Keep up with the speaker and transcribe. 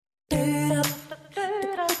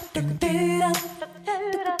Yo,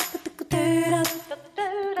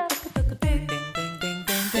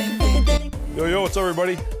 what's up,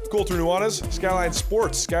 everybody? Colter Nuanez, Skyline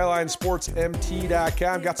Sports,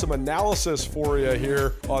 SkylineSportsMT.com. Got some analysis for you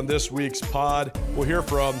here on this week's pod. We'll hear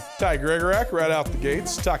from Ty Gregorak right out the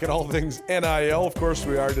gates, talking all things NIL. Of course,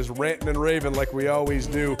 we are just ranting and raving like we always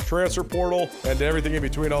do. Transfer portal and everything in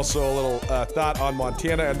between. Also, a little thought on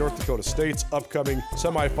Montana and North Dakota State's upcoming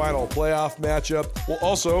semifinal playoff matchup. We'll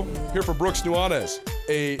also hear from Brooks Nuanez,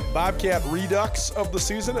 a Bobcat redux of the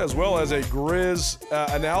season, as well as a Griz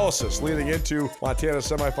analysis leading into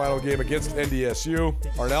Montana's semifinal game against NDSU.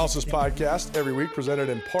 Our analysis podcast every week presented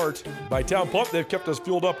in part by Town Pump. They've kept us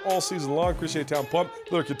fueled up all season long. Appreciate Town Pump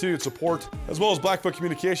for their continued support, as well as Blackfoot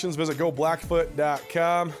Communications. Visit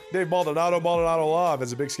goblackfoot.com. Dave Maldonado Law.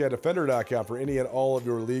 Visit BigSkyDefender.com for any and all of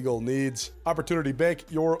your legal needs. Opportunity Bank,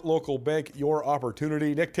 your local bank, your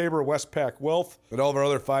opportunity. Nick Tabor, Westpac Wealth, and all of our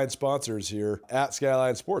other fine sponsors here at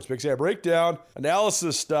Skyline Sports. Big Sky Breakdown,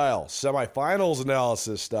 analysis style, semifinals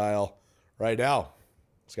analysis style, right now.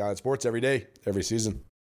 Skyline Sports every day, every season.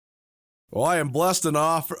 Well, I am blessed and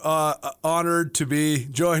honored to be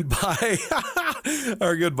joined by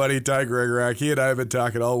our good buddy Ty Gregorak. He and I have been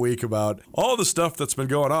talking all week about all the stuff that's been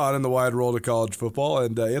going on in the wide world of college football,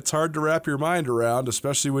 and it's hard to wrap your mind around,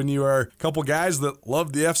 especially when you are a couple guys that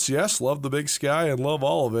love the FCS, love the Big Sky, and love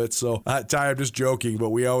all of it. So, Ty, I'm just joking,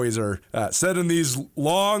 but we always are sending these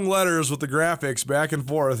long letters with the graphics back and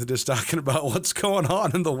forth, just talking about what's going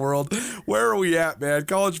on in the world. Where are we at, man?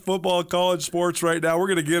 College football, college sports right now. We're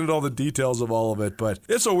going to get into all the details of all of it, but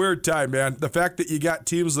it's a weird time, man. The fact that you got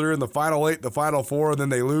teams that are in the Final 8, the Final 4, and then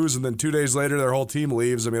they lose, and then 2 days later their whole team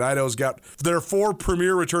leaves. I mean, Idaho's got their 4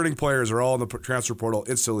 premier returning players are all in the transfer portal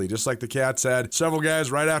instantly, just like the Cats had several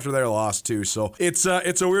guys right after their loss too. So it's a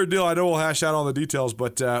weird deal. I know we'll hash out all the details,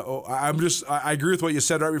 but I agree with what you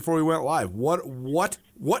said right before we went live. What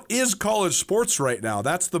is college sports right now?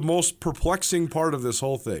 That's the most perplexing part of this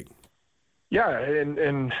whole thing. Yeah,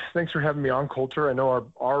 and thanks for having me on, Colter. I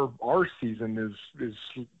know our season is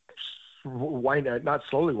not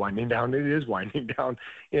slowly winding down. It is winding down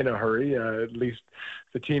in a hurry. At least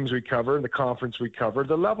the teams we cover, the conference we cover,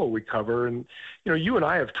 the level we cover, and you and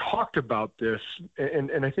I have talked about this,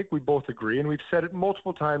 and I think we both agree, and we've said it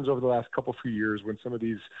multiple times over the last few years when some of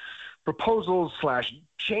these proposals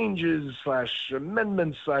 / changes /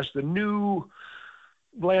 amendments / the new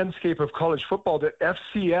landscape of college football, that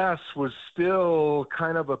FCS was still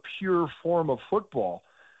kind of a pure form of football.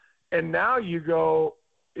 And now you go,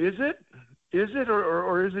 is it,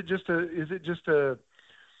 or is it just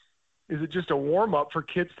a warm up for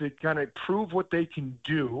kids to kind of prove what they can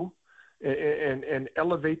do and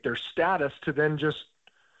elevate their status to then just,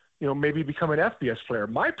 maybe become an FBS player?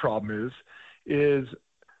 My problem is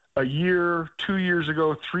a year, 2 years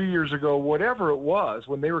ago, 3 years ago, whatever it was,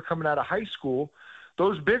 when they were coming out of high school,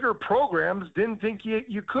 those bigger programs didn't think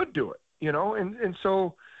you could do it, and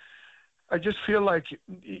so I just feel like,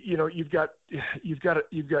 you've got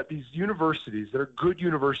these universities that are good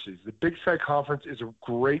universities. The Big Sky Conference is a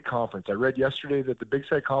great conference. I read yesterday that the Big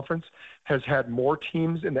Sky Conference has had more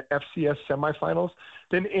teams in the FCS semifinals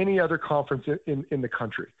than any other conference in the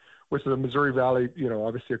country, with the Missouri Valley,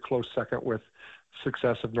 obviously a close second with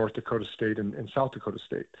success of North Dakota State and South Dakota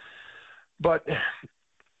State. But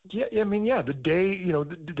yeah, I mean, the day,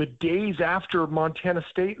 the days after Montana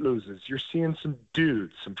State loses, you're seeing some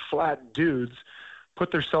flat dudes put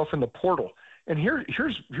themselves in the portal. And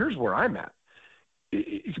here's where I'm at,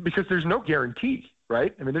 because there's no guarantee,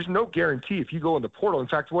 right? I mean, there's no guarantee if you go in the portal. In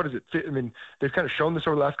fact, what is it? I mean, they've kind of shown this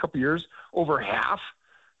over the last couple of years. Over half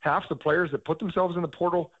the players that put themselves in the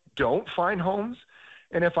portal don't find homes.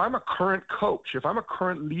 And if I'm a current coach, if I'm a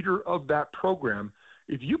current leader of that program,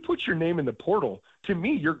 if you put your name in the portal, to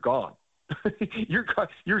me, you're gone.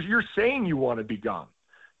 You're saying you want to be gone.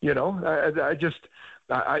 If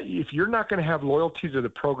you're not going to have loyalty to the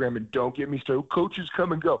program, and don't get me started, coaches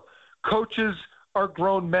come and go. Coaches are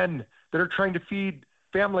grown men that are trying to feed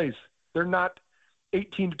families. They're not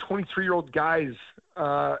 18 to 23-year-old guys,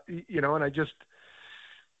 and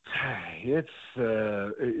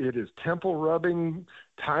it is temple rubbing,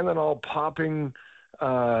 Tylenol popping,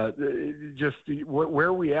 just where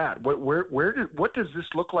are we at? What does this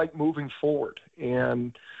look like moving forward?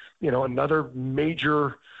 And another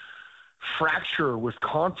major fracture with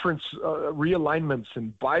conference realignments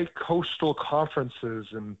and bi-coastal conferences,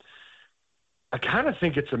 and I kind of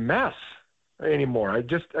think it's a mess anymore. I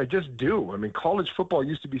just do. I mean, college football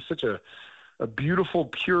used to be such a beautiful,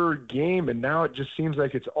 pure game, and now it just seems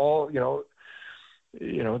like it's all the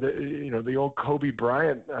old Kobe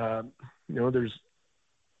Bryant.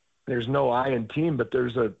 there's no I in team, but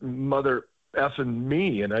there's a mother effing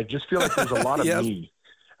me. And I just feel like there's a lot of Yes. me.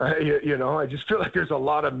 I just feel like there's a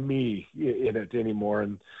lot of me in it anymore.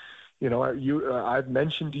 And, I've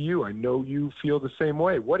mentioned to you, I know you feel the same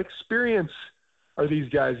way. What experience are these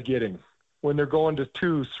guys getting when they're going to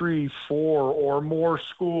 2, 3, 4 or more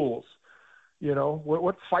schools?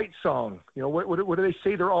 What fight song, what do they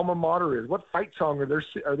say their alma mater is? What fight song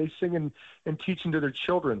are they singing and teaching to their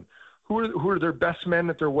children? Who are their best men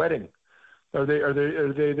at their wedding? Are they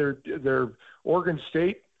their Oregon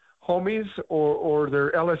State homies or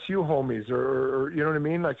their LSU homies or you know what I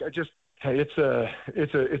mean? Like it's a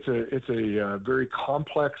very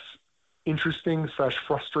complex, interesting /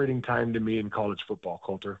 frustrating time to me in college football,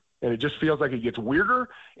 Colter. And it just feels like it gets weirder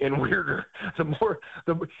and weirder.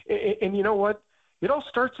 And you know what? It all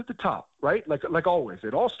starts at the top, right? Like always,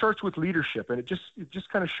 it all starts with leadership, and it just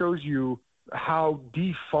kind of shows you how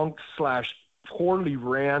defunct / poorly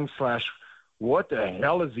ran / what the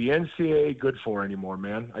hell is the NCAA good for anymore,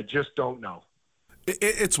 man? I just don't know.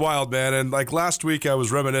 It's wild, man. And like last week, I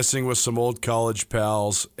was reminiscing with some old college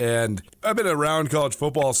pals, and I've been around college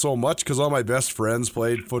football so much because all my best friends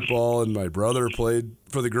played football, and my brother played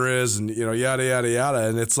for the Griz, and yada yada yada.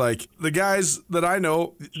 And it's like the guys that I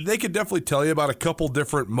know, they could definitely tell you about a couple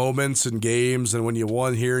different moments and games, and when you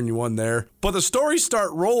won here and you won there. But the stories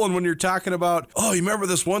start rolling when you're talking about, oh, you remember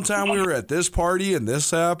this one time we were at this party and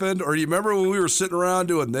this happened, or you remember when we were sitting around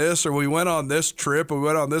doing this, or we went on this trip, or we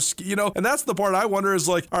went on this, And that's the part I wonder is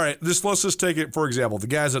like, all right, let's just take it for example, the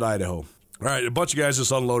guys at Idaho. All right, a bunch of guys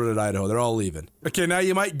just unloaded at Idaho. They're all leaving. Okay, now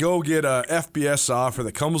you might go get a FBS offer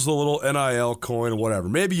that comes with a little NIL coin or whatever.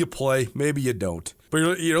 Maybe you play, maybe you don't.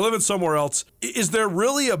 But you're living somewhere else. Is there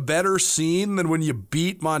really a better scene than when you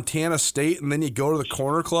beat Montana State and then you go to the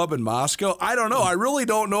Corner Club in Moscow? I don't know. I really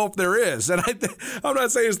don't know if there is. And I'm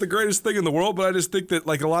not saying it's the greatest thing in the world, but I just think that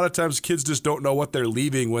like a lot of times kids just don't know what they're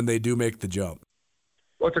leaving when they do make the jump.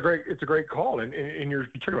 Well, it's a great call, and you're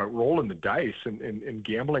talking about rolling the dice and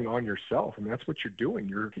gambling on yourself. I mean, that's what you're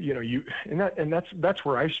doing. That's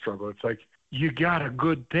where I struggle. It's like you got a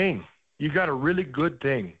good thing, you got a really good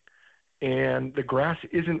thing, and the grass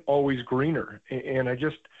isn't always greener. And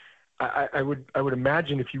I would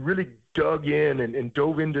imagine if you really dug in and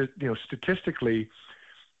dove into statistically,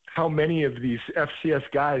 how many of these FCS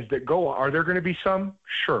guys that go, are there going to be some?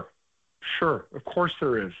 Sure, of course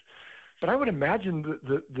there is. But I would imagine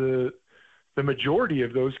the majority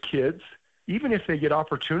of those kids, even if they get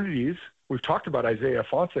opportunities, we've talked about Isaiah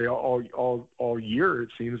Fonse all year, it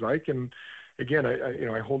seems like. And again,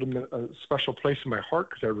 I hold him a special place in my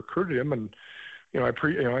heart because I recruited him, and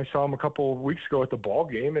I saw him a couple of weeks ago at the ball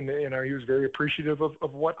game, and he was very appreciative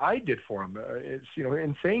of what I did for him. It's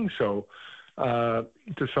in saying so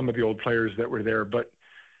to some of the old players that were there, but.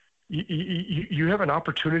 You have an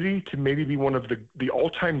opportunity to maybe be one of the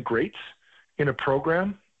all-time greats in a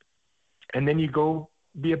program, and then you go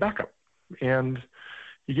be a backup, and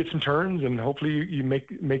you get some turns, and hopefully you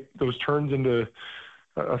make those turns into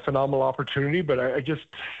a phenomenal opportunity. But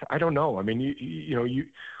I don't know. I mean,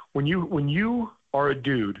 when you are a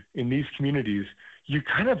dude in these communities, you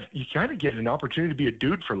kind of get an opportunity to be a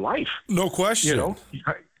dude for life. No question.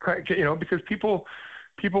 Because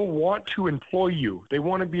people want to employ you. They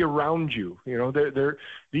want to be around you.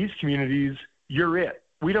 These communities, you're it.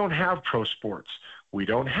 We don't have pro sports. We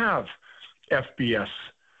don't have FBS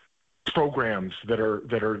programs that are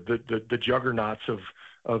the juggernauts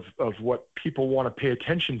of what people want to pay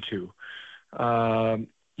attention to.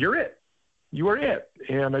 You're it. You are it.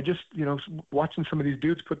 And I just, watching some of these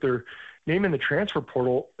dudes put their name in the transfer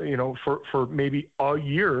portal, for maybe a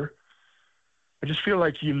year, I just feel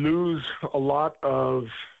like you lose a lot of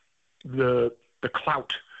the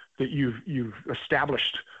clout that you've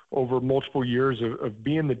established over multiple years of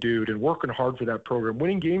being the dude and working hard for that program,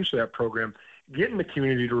 winning games for that program, getting the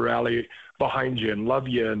community to rally behind you and love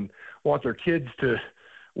you and want their kids to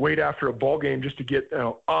wait after a ball game just to get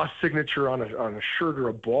a signature on a shirt or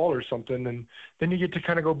a ball or something, and then you get to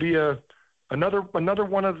kind of go be another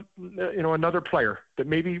one of another player that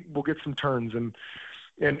maybe will get some turns. And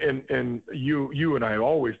you and I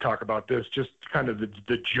always talk about this, just kind of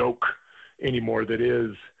the joke anymore that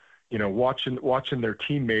is, watching their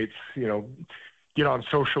teammates, get on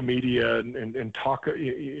social media and talk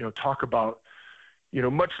about,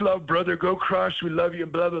 much love, brother, go crush, we love you,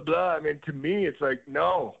 and blah, blah, blah. I mean, to me, it's like,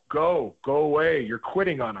 no, go away. You're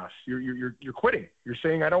quitting on us. You're quitting. You're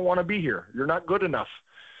saying, I don't want to be here. You're not good enough.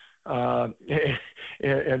 And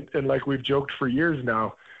like we've joked for years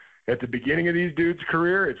now, at the beginning of these dudes'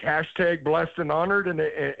 career, it's hashtag blessed and honored, and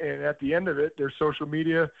at the end of it, their social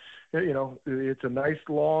media it's a nice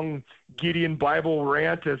long Gideon Bible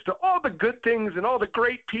rant as to all the good things and all the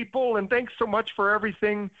great people, and thanks so much for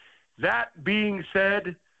everything. That being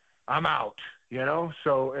said, I'm out,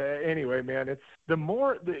 So anyway, man, it's the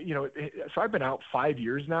more, so I've been out 5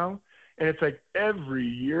 years now, and it's like every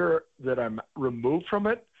year that I'm removed from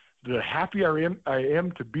it, the happier I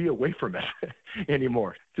am to be away from it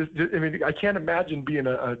anymore. I can't imagine being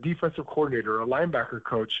a defensive coordinator or a linebacker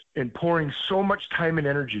coach and pouring so much time and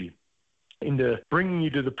energy into bringing you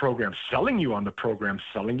to the program, selling you on the program,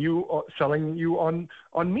 selling you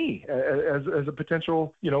on me as a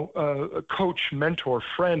potential, a coach, mentor,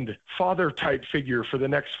 friend, father type figure for the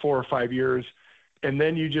next 4 or 5 years. And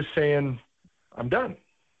then you just saying, I'm done.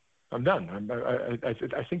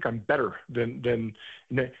 I think I'm better than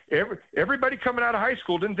everybody coming out of high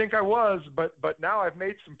school didn't think I was, but now I've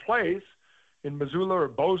made some plays in Missoula or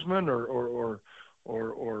Bozeman or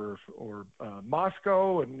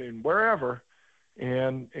Moscow and wherever,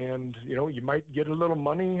 and you might get a little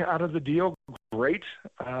money out of the deal. Great,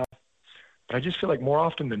 but I just feel like more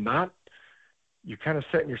often than not, you're kind of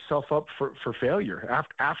setting yourself up for failure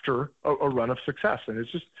after a run of success, and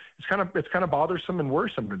it's kind of bothersome and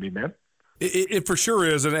worrisome to me, man. It for sure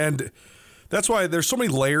is, and that's why there's so many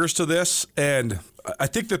layers to this, and I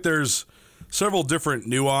think that there's several different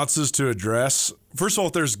nuances to address. First of all,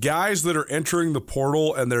 if there's guys that are entering the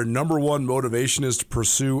portal and their number one motivation is to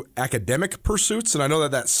pursue academic pursuits, and I know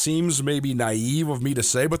that seems maybe naive of me to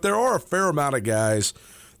say, but there are a fair amount of guys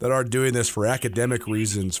that are doing this for academic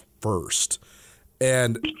reasons first.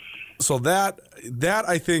 And so that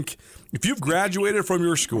I think if you've graduated from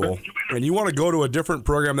your school and you want to go to a different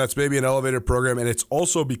program that's maybe an elevated program and it's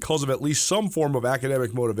also because of at least some form of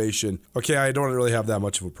academic motivation, okay, I don't really have that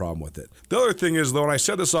much of a problem with it. The other thing is, though, and I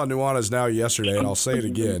said this on Nuanez Now yesterday, and I'll say it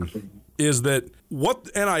again, is that what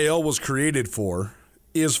NIL was created for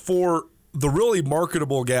is for the really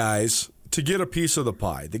marketable guys to get a piece of the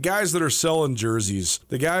pie. The guys that are selling jerseys,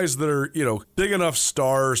 the guys that are, big enough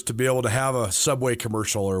stars to be able to have a Subway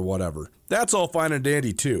commercial or whatever. That's all fine and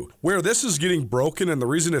dandy too. Where this is getting broken, and the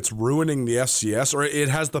reason it's ruining the FCS, or it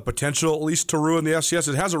has the potential at least to ruin the FCS,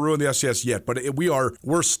 it hasn't ruined the FCS yet, but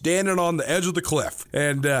we're standing on the edge of the cliff.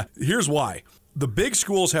 And here's why. The big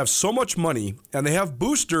schools have so much money, and they have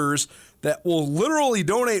boosters that will literally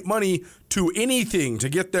donate money to anything to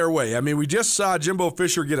get their way. I mean, we just saw Jimbo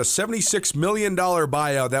Fisher get a $76 million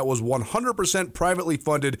buyout that was 100% privately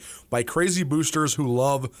funded by crazy boosters who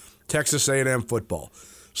love Texas A&M football.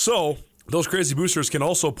 So those crazy boosters can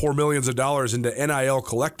also pour millions of dollars into NIL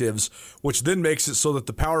collectives, which then makes it so that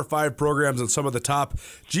the Power 5 programs and some of the top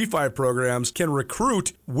G5 programs can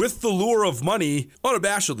recruit with the lure of money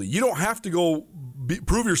unabashedly. You don't have to go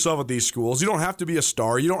prove yourself at these schools. You don't have to be a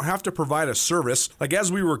star. You don't have to provide a service. Like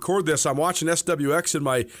as we record this, I'm watching SWX in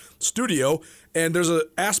my studio, and there's an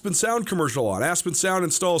Aspen Sound commercial on. Aspen Sound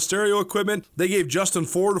installs stereo equipment. They gave Justin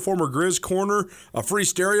Ford, a former Griz corner, a free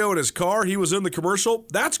stereo in his car. He was in the commercial.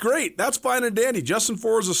 That's great. That's fine and dandy. Justin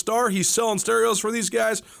Ford is a star. He's selling stereos for these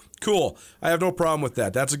guys. Cool. I have no problem with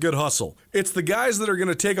that. That's a good hustle. It's the guys that are going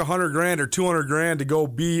to take $100,000 or $200,000 to go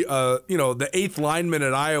be, the eighth lineman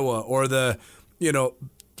at Iowa, or the,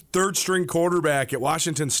 third string quarterback at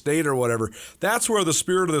Washington State or whatever. That's where the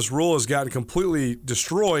spirit of this rule has gotten completely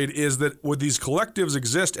destroyed, is that when these collectives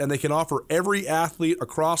exist and they can offer every athlete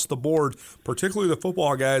across the board, particularly the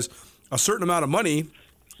football guys, a certain amount of money,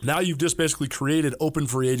 now you've just basically created open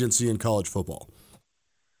free agency in college football.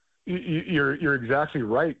 You're exactly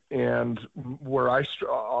right. And where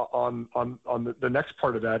on the next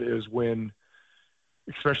part of that is when,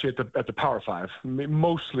 especially at the Power 5,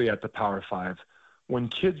 mostly at the Power 5, when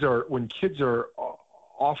kids are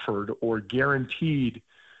offered or guaranteed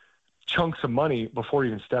chunks of money before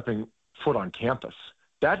even stepping foot on campus,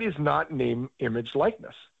 that is not name, image,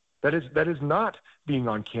 likeness. That is not being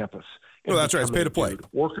on campus. No, that's right. It's pay to play.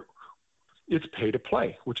 It's pay to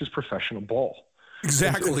play, which is professional ball.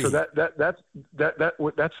 Exactly. And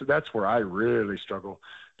so that's where I really struggle,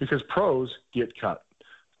 because pros get cut,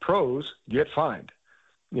 pros get fined.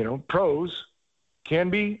 Pros can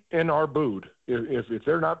be and are booed if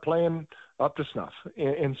they're not playing up to snuff.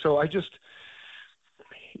 And so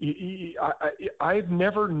I've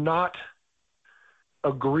never not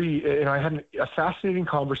agree. And I had a fascinating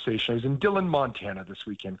conversation. I was in Dillon, Montana this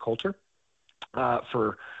weekend, Colter,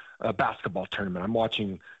 for a basketball tournament. I'm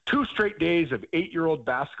watching 2 straight days of 8-year-old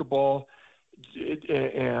basketball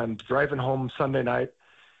and driving home Sunday night.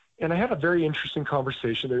 And I had a very interesting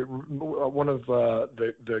conversation. One of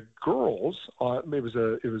the girls, it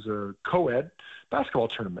was a co-ed basketball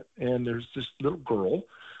tournament, and there's this little girl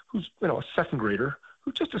who's a second grader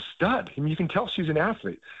who's just a stud. I mean, you can tell she's an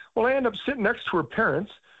athlete. Well, I end up sitting next to her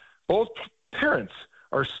parents. Both parents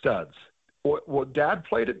are studs. Well, Dad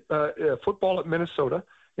played at football at Minnesota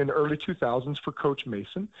in the early 2000s for Coach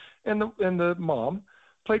Mason, and the mom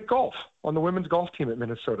played golf on the women's golf team at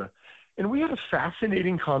Minnesota. And we had a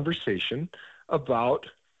fascinating conversation about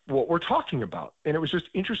what we're talking about. And it was just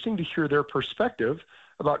interesting to hear their perspective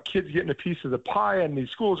about kids getting a piece of the pie, and these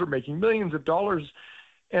schools are making millions of dollars.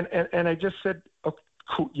 And I just said, oh,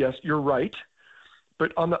 cool, yes, you're right.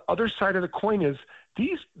 But on the other side of the coin is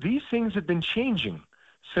these things have been changing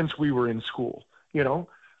since we were in school. You know,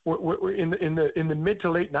 we're in the mid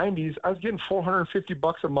to late 90s, I was getting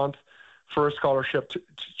 $450 a month for a scholarship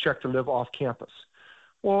check to live off campus.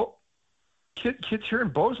 Well, kids here in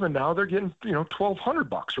Bozeman now, they're getting,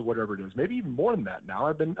 $1,200 or whatever it is, maybe even more than that now.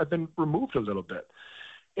 I've been removed a little bit.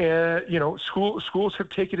 And, schools have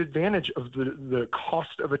taken advantage of the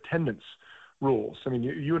cost of attendance rules. I mean,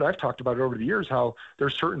 you and I've talked about it over the years, how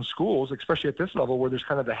there's certain schools, especially at this level, where there's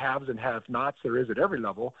kind of the haves and have-nots. There is at every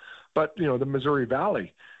level. But, the Missouri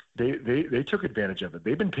Valley, they took advantage of it.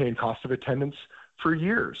 They've been paying cost of attendance for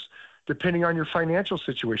years. Depending on your financial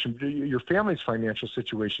situation, your family's financial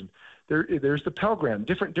situation, there's the Pell Grant,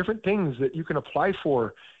 different things that you can apply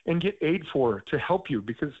for and get aid for to help you.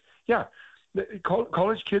 Because,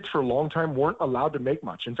 college kids for a long time weren't allowed to make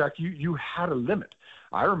much. In fact, you had a limit.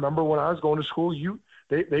 I remember when I was going to school,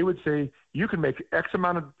 they would say you can make X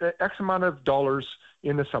amount of dollars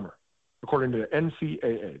in the summer, according to the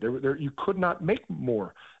NCAA. You could not make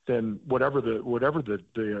more than whatever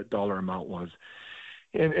the dollar amount was.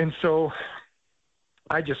 And so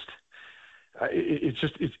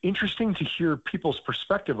it's interesting to hear people's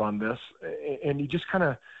perspective on this. And you just kind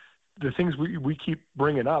of, the things we keep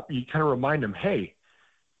bringing up, you kind of remind them, hey,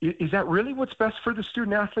 is that really what's best for the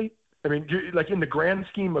student athlete? I mean, like in the grand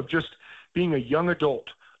scheme of just being a young adult,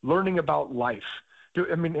 learning about life.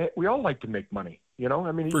 We all like to make money,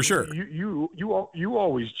 I mean, for sure. You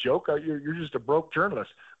always joke, you're just a broke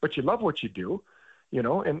journalist, but you love what you do,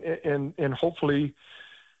 and hopefully,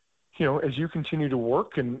 as you continue to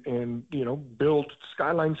work and build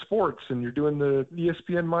Skyline Sports and you're doing the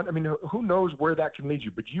ESPN money, I mean, who knows where that can lead you,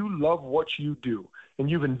 but you love what you do and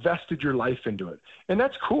you've invested your life into it. And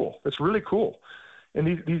that's cool. That's really cool. And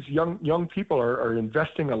these young people are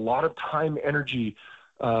investing a lot of time, energy,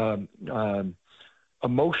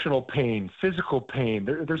 emotional pain, physical pain.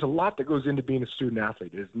 There's a lot that goes into being a student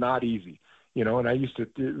athlete. It's not easy, and I used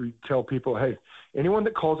to tell people, hey, anyone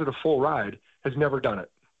that calls it a full ride has never done it.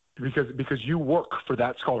 Because you work for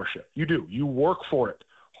that scholarship. You do. You work for it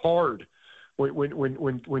hard.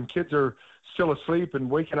 When kids are still asleep and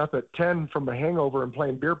waking up at 10 from a hangover and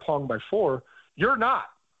playing beer pong by 4, you're not.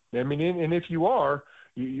 I mean, and if you are,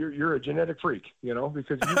 you're a genetic freak,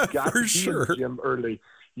 because you've got to be in the gym early.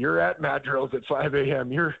 You're at mat drills at 5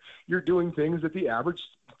 a.m. You're doing things that the average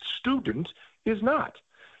student is not.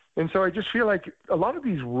 And so I just feel like a lot of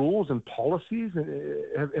these rules and policies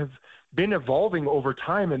have been evolving over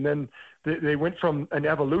time, and then they went from an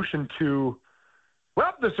evolution to,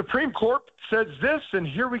 well, the Supreme Court says this, and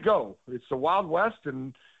here we go. It's the Wild West,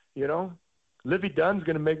 and, Livy Dunn's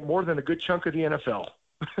going to make more than a good chunk of the NFL.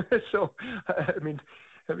 So, I mean,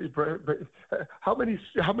 how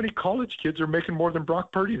many college kids are making more than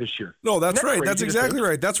Brock Purdy this year? No, that's right. That's exactly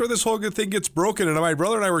right. That's where this whole good thing gets broken. And my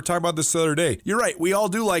brother and I were talking about this the other day. You're right. We all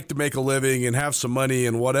do like to make a living and have some money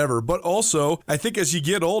and whatever. But also, I think as you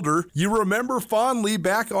get older, you remember fondly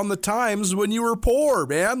back on the times when you were poor,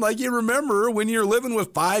 man. Like you remember when you're living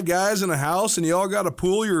with 5 guys in a house and you all got to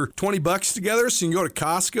pool your $20 together so you can go to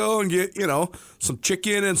Costco and get, some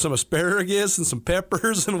chicken and some asparagus and some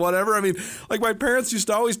peppers and whatever. I mean, like my parents used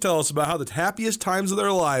to always tell us about how the happiest times of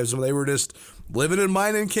their lives when they were just living in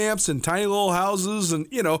mining camps and tiny little houses, and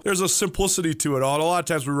there's a simplicity to it all. And a lot of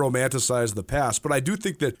times we romanticize the past, but I do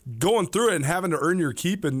think that going through it and having to earn your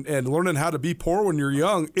keep and learning how to be poor when you're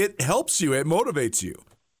young, it helps you, it motivates you.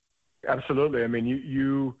 Absolutely. I mean,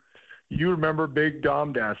 you remember Big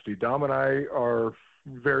Dom Dasty. Dom and I are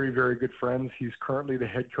very, very good friends. He's currently the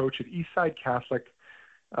head coach at Eastside Catholic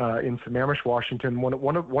in Sammamish, Washington,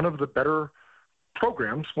 one of the better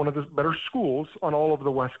programs, one of the better schools on all of the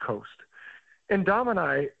West Coast. And Dom and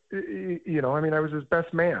I, I was his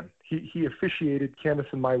best man. He officiated Candace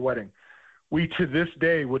and my wedding. We, to this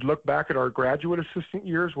day, would look back at our graduate assistant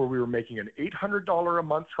years where we were making an $800 a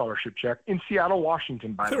month scholarship check in Seattle,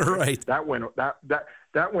 Washington, by the way. Right. That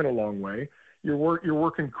went a long way. You're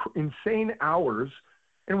working insane hours,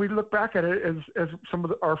 and we look back at it as some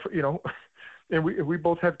of our, and we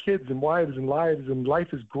both have kids and wives and lives, and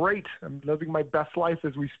life is great. I'm living my best life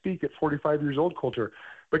as we speak at 45 years old, Colter.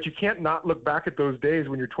 But you can't not look back at those days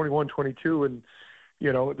when you're 21, 22, and,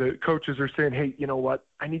 the coaches are saying, hey, you know what?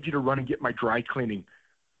 I need you to run and get my dry cleaning.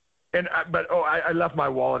 And I left my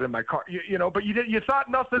wallet in my car. But you thought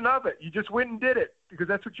nothing of it. You just went and did it because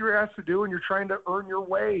that's what you were asked to do, and you're trying to earn your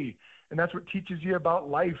way, and that's what teaches you about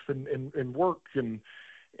life and work and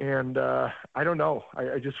I don't know.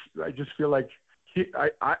 I just feel like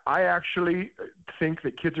I actually think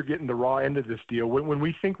that kids are getting the raw end of this deal. When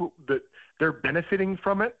we think that they're benefiting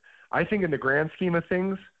from it, I think in the grand scheme of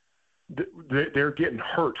things, they're getting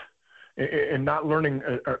hurt and not learning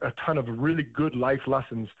a ton of really good life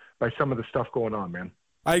lessons by some of the stuff going on, man.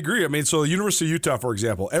 I agree. I mean, so the University of Utah, for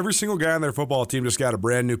example, every single guy on their football team just got a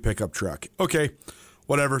brand new pickup truck. Okay,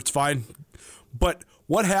 whatever, it's fine. But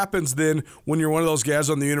what happens then when you're one of those guys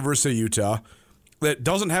on the University of Utah that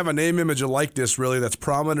doesn't have a name, image, and likeness really that's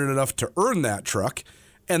prominent enough to earn that truck?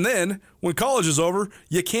 And then when college is over,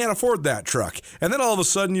 you can't afford that truck. And then all of a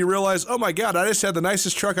sudden you realize, oh my God, I just had the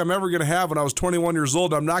nicest truck I'm ever going to have when I was 21 years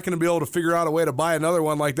old. I'm not going to be able to figure out a way to buy another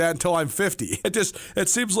one like that until I'm 50. It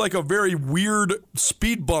seems like a very weird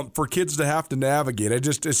speed bump for kids to have to navigate.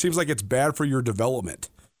 It seems like it's bad for your development.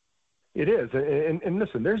 It is. And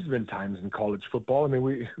listen, there's been times in college football. I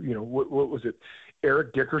mean, what was it?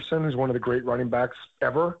 Eric Dickerson, who's one of the great running backs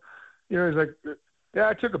ever. He's like, yeah,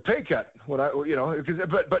 I took a pay cut but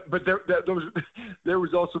there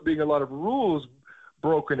was also being a lot of rules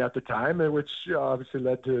broken at the time, which obviously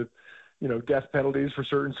led to, death penalties for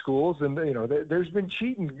certain schools. And, there's been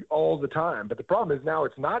cheating all the time. But the problem is now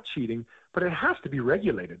it's not cheating, but it has to be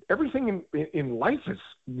regulated. Everything in life is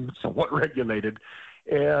somewhat regulated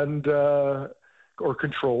and or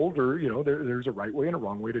controlled, or, there's a right way and a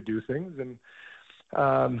wrong way to do things.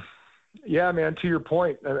 And, yeah, man, to your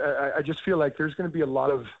point, I just feel like there's going to be a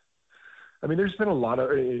lot of, there's been a lot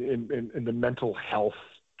of in the mental health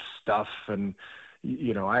stuff. And,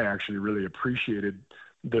 I actually really appreciated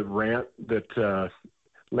the rant that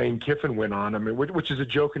Lane Kiffin went on. Which is a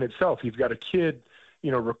joke in itself. You've got a kid,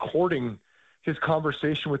 recording his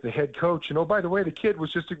conversation with the head coach. And, oh, by the way, the kid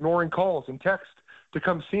was just ignoring calls and text to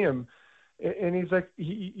come see him. And he's like,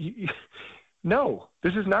 no,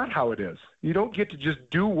 this is not how it is. You don't get to just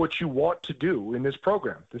do what you want to do in this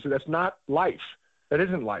program. That's not life. That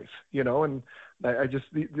isn't life, and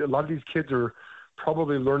a lot of these kids are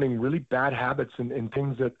probably learning really bad habits and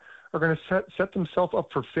things that are going to set themselves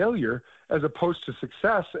up for failure as opposed to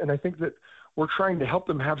success. And I think that we're trying to help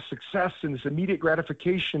them have success in this immediate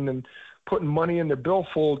gratification and putting money in their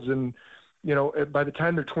billfolds. And, by the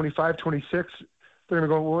time they're 25, 26, they're going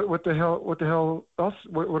to go, well, what the hell else?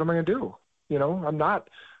 What am I going to do?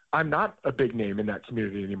 I'm not a big name in that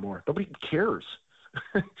community anymore. Nobody cares.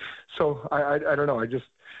 So I don't know.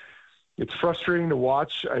 It's frustrating to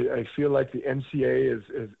watch. I feel like the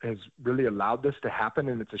NCAA has really allowed this to happen,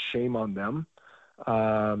 and it's a shame on them.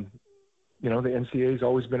 The NCAA has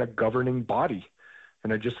always been a governing body,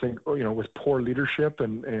 and I just think, with poor leadership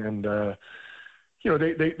and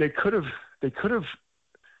they could have.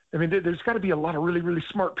 There's got to be a lot of really, really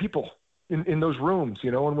smart people in those rooms,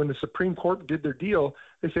 and when the Supreme Court did their deal,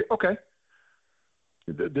 they say, okay,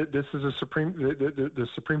 this is the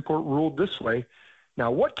Supreme Court ruled this way. Now,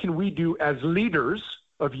 what can we do as leaders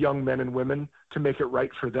of young men and women to make it right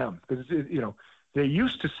for them? Because, they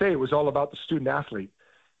used to say it was all about the student athlete.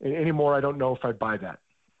 And anymore, I don't know if I buy that.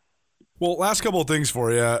 Well, last couple of things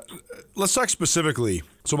for you. Let's talk specifically.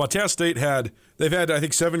 So Montana State they've had, I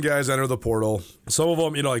think, 7 guys enter the portal. Some of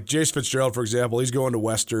them, like Jace Fitzgerald, for example, he's going to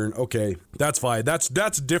Western. Okay, that's fine. That's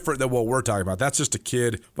different than what we're talking about. That's just a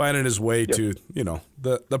kid finding his way to,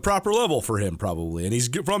 the proper level for him probably. And he's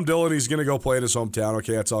from Dillon. He's going to go play in his hometown.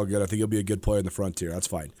 Okay, that's all good. I think he'll be a good player in the Frontier. That's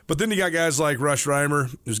fine. But then you got guys like Rush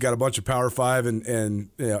Reimer, who's got a bunch of Power 5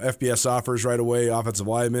 and FBS offers right away, offensive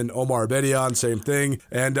lineman. Omar Abedian, same thing.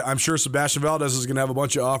 And I'm sure Sebastian Valdez is going to have a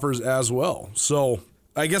bunch of offers as well. So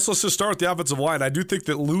I guess let's just start with the offensive line. I do think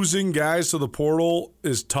that losing guys to the portal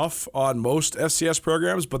is tough on most FCS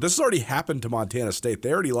programs, but this has already happened to Montana State.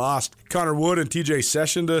 They already lost Connor Wood and TJ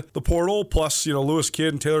Session to the portal, plus Lewis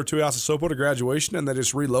Kidd and Taylor Tuiasosopo to graduation, and they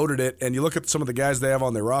just reloaded it. And you look at some of the guys they have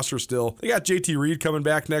on their roster still. They got JT Reed coming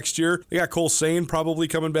back next year. They got Cole Sane probably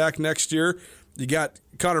coming back next year. You got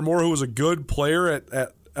Connor Moore, who was a good player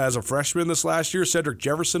as a freshman this last year. Cedric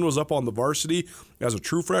Jefferson was up on the varsity as a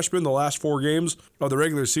true freshman the last 4 games of the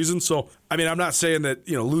regular season. So, I'm not saying that,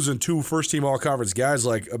 losing 2 first-team all-conference guys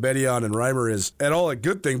like Abedian and Reimer is at all a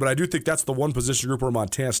good thing, but I do think that's the one position group where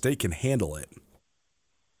Montana State can handle it.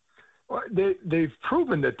 Well, they've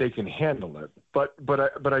proven that they can handle it, but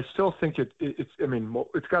I still think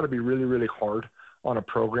it's got to be really, really hard on a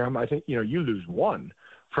program. I think, you lose one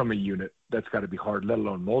from a unit that's got to be hard, let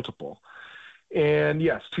alone multiple. And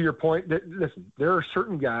yes, to your point, listen, there are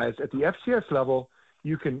certain guys at the FCS level,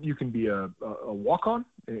 you can be a walk-on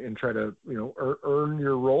and try to, earn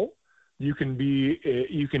your role. You can be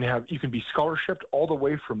scholarshiped all the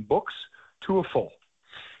way from books to a full.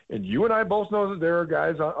 And you and I both know that there are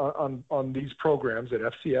guys on these programs at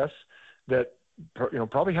FCS that,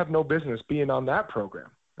 probably have no business being on that program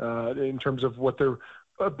in terms of what their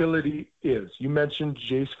ability is. You mentioned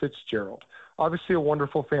Jace Fitzgerald, obviously a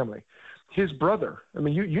wonderful family. His brother,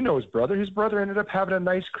 you know his brother. His brother ended up having a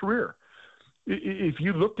nice career. If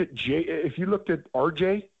you looked at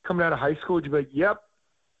RJ coming out of high school, you'd be like, "Yep,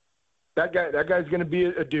 that guy's going to be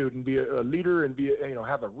a dude and be a leader and be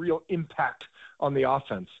have a real impact on the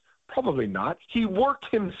offense." Probably not. He worked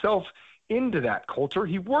himself into that culture.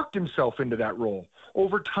 He worked himself into that role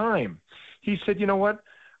over time. He said, "You know what?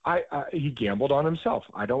 He gambled on himself.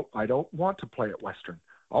 I don't want to play at Western.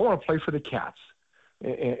 I want to play for the Cats."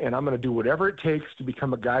 And I'm going to do whatever it takes to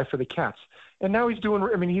become a guy for the Cats. And now he's doing.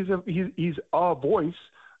 He's a voice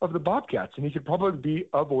of the Bobcats, and he could probably be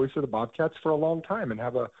a voice of the Bobcats for a long time and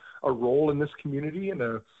have a role in this community. And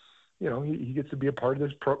he gets to be a part of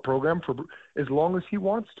this program for as long as he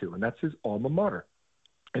wants to, and that's his alma mater.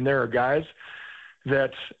 And there are guys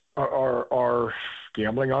that are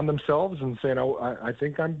gambling on themselves and saying, "Oh, I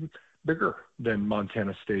think I'm bigger than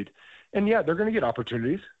Montana State," and yeah, they're going to get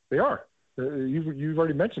opportunities. They are. You've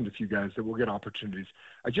already mentioned a few guys that will get opportunities.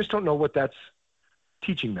 I just don't know what that's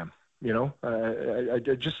teaching them. I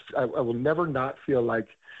will never not feel like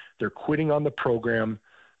they're quitting on the program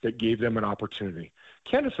that gave them an opportunity.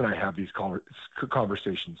 Candace and I have these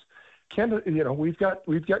conversations. Candace, we've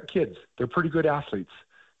got kids. They're pretty good athletes.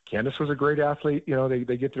 Candace was a great athlete.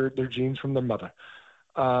 They get their genes from their mother.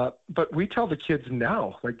 But we tell the kids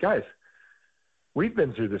now, like, guys, we've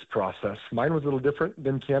been through this process. Mine was a little different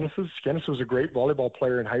than Candace's. Candace was a great volleyball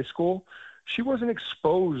player in high school. She wasn't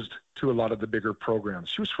exposed to a lot of the bigger programs.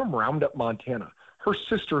 She was from Roundup, Montana. Her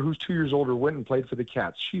sister, who's 2 years older, went and played for the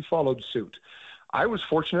Cats. She followed suit. I was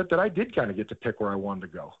fortunate that I did kind of get to pick where I wanted to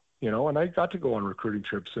go, and I got to go on recruiting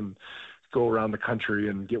trips and go around the country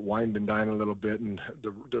and get wined and dined a little bit, and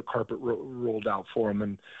the carpet rolled out for them.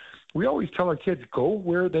 And we always tell our kids, go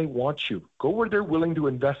where they want you. Go where they're willing to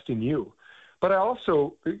invest in you. But I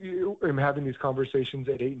also am having these conversations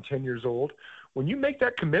at 8 and 10 years old. When you make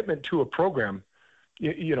that commitment to a program,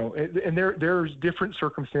 and there's different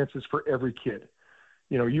circumstances for every kid.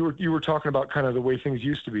 You were talking about kind of the way things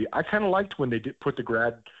used to be. I kind of liked when they did put the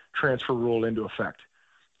grad transfer rule into effect.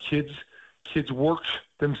 Kids worked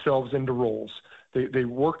themselves into roles. They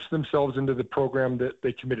worked themselves into the program that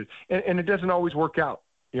they committed. And it doesn't always work out.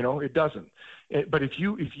 It doesn't. But if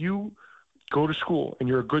you go to school and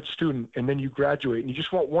you're a good student and then you graduate and you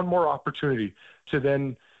just want one more opportunity to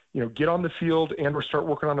then, get on the field and or start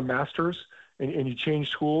working on a master's and you change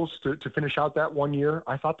schools to finish out that 1 year,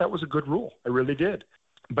 I thought that was a good rule. I really did.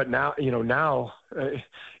 But now,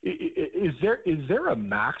 is there a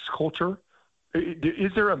max, Colter?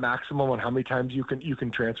 Is there a maximum on how many times you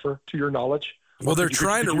can transfer, to your knowledge? Well, they're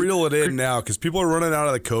trying to reel it in now because people are running out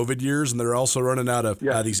of the COVID years, and they're also running out of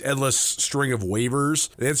these endless string of waivers.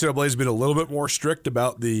 The NCAA has been a little bit more strict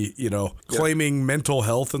about the, claiming mental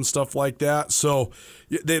health and stuff like that. So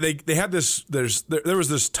they had this. There was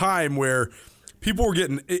this time where people were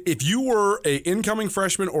getting, if you were a incoming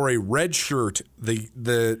freshman or a red shirt,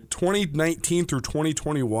 the 2019 through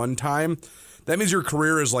 2021 time, that means your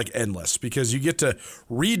career is like endless because you get to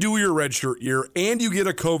redo your redshirt year and you get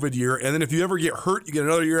a COVID year. And then if you ever get hurt, you get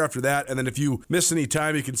another year after that. And then if you miss any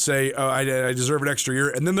time, you can say, oh, I deserve an extra year.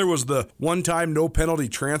 And then there was the one-time no penalty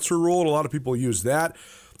transfer rule. And a lot of people use that.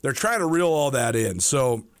 They're trying to reel all that in.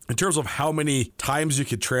 So in terms of how many times you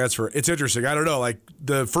could transfer, it's interesting. I don't know, like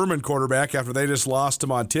the Furman quarterback, after they just lost to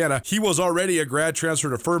Montana, he was already a grad transfer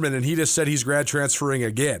to Furman, and he just said he's grad transferring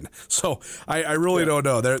again. So I really don't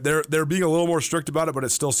know. They're being a little more strict about it, but it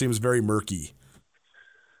still seems very murky.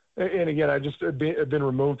 And again, I've been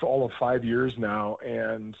removed for all of 5 years now,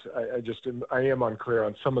 and I am unclear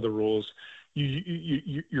on some of the rules.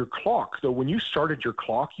 Your clock, though, when you started your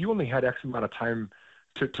clock, you only had X amount of time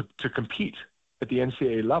to compete at the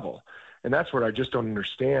NCAA level. And that's what I just don't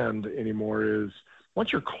understand anymore is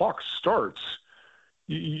once your clock starts,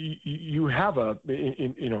 you have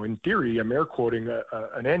in theory, I'm air quoting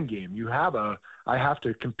an end game. I have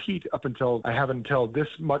to compete I have until this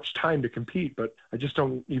much time to compete, but I just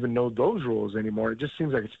don't even know those rules anymore. It just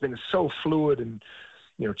seems like it's been so fluid and,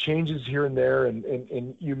 changes here and there.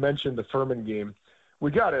 And you mentioned the Furman game. We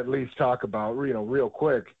got to at least talk about, real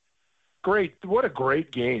quick. What a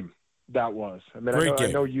great game that was. I mean, Great game.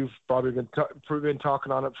 I know you've probably been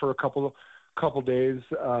talking on it for a couple days.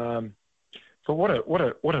 But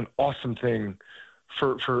what an awesome thing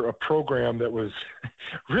for a program that was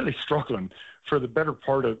really struggling for the better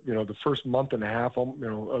part of, the first month and a half, of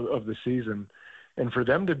the season. And for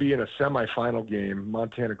them to be in a semifinal game,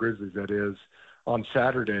 Montana Grizzlies, that is, on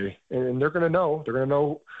Saturday, and they're going to know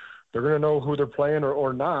who they're playing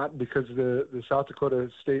or not, because the South Dakota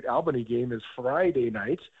State Albany game is Friday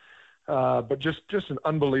night. But just an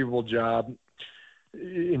unbelievable job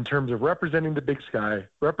in terms of representing the Big Sky,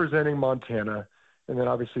 representing Montana, and then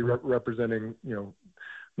obviously representing,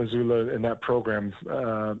 Missoula in that program.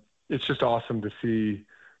 It's just awesome to see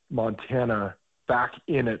Montana back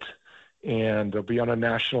in it, and they'll be on a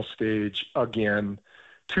national stage again.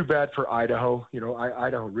 Too bad for Idaho.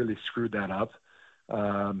 Idaho really screwed that up.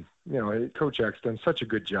 Coach Eck's done such a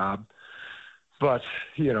good job. But,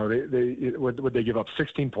 would they give up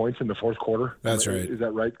 16 points in the fourth quarter? That's right. Is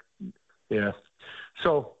that right? Yeah.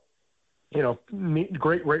 So,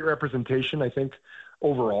 great representation, I think,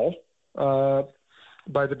 overall,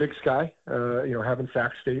 by the Big Sky. Having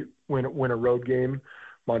Sac State win a road game.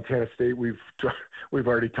 Montana State, we've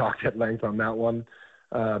already talked at length on that one.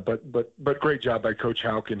 But great job by Coach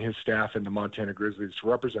Houck and his staff and the Montana Grizzlies to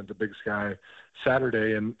represent the Big Sky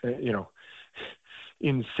Saturday. And,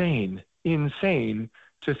 insane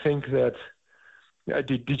to think that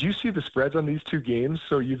did you see the spreads on these two games?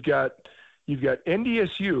 So you've got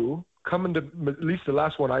NDSU coming to, at least the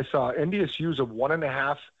last one I saw, NDSU is a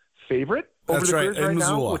 1.5 favorite over the Griz right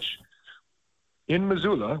now, which in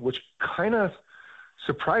Missoula, which kind of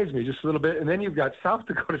surprised me just a little bit. And then you've got South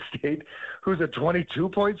Dakota State, who's a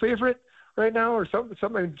 22-point favorite right now, or something.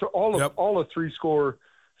 So all a 3-score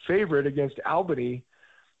favorite against Albany.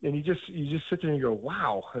 And you just sit there and you go,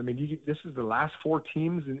 wow. I mean, this is the last 4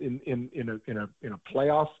 teams in a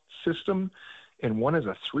playoff system, and one is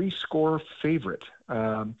a 3-score favorite.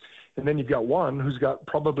 And then you've got one who's got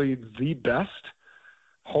probably the best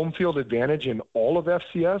home field advantage in all of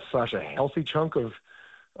FCS / a healthy chunk of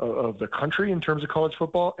the country in terms of college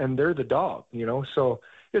football, and they're the dog. So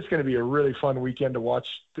it's going to be a really fun weekend to watch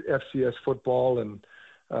the FCS football. And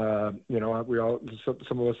we all,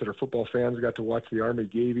 some of us that are football fans, got to watch the Army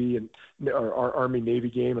Navy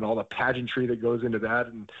game and all the pageantry that goes into that.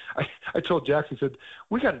 And I told Jackson, said,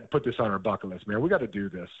 we got to put this on our bucket list, man. We got to do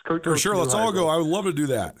this. For sure. Let's all go. I would love to do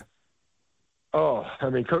that. Oh, I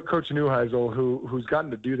mean, Coach Neuheisel, who's gotten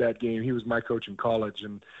to do that game, he was my coach in college,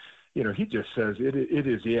 and he just says it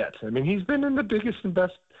is it. I mean, he's been in the biggest and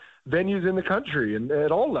best venues in the country and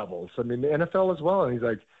at all levels. I mean, the NFL as well. And he's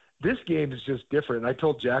like, this game is just different. And I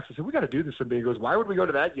told Jackson, I said, we got to do this someday. He goes, why would we go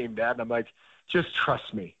to that game, Dad? And I'm like, just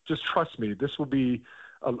trust me. Just trust me. This will be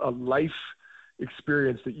a life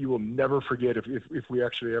experience that you will never forget if we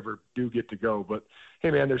actually ever do get to go. But,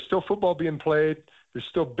 hey, man, there's still football being played. There's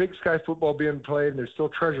still Big Sky football being played. And there's still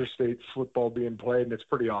Treasure State football being played. And it's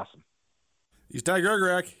pretty awesome. He's Ty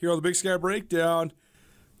Gregorak here on the Big Sky Breakdown.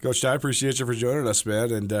 Coach Ty, appreciate you for joining us,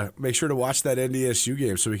 man. And make sure to watch that NDSU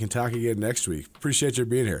game so we can talk again next week. Appreciate you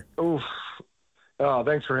being here. Oh,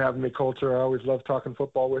 thanks for having me, Colter. I always love talking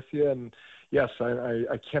football with you. And yes,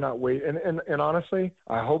 I cannot wait. And honestly,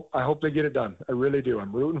 I hope they get it done. I really do.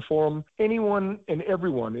 I'm rooting for them. Anyone and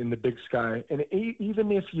everyone in the Big Sky. And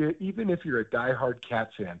even if you're a diehard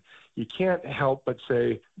Cats fan, you can't help but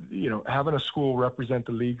say, having a school represent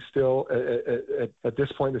the league still at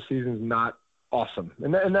this point in the season is not awesome.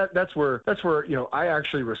 And that's where I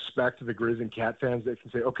actually respect the Griz and Cat fans that can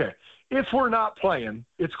say, okay, if we're not playing,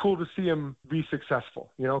 it's cool to see them be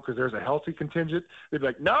successful, because there's a healthy contingent. They'd be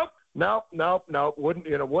like, nope.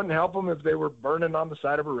 Wouldn't help them if they were burning on the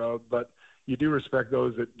side of a road. But you do respect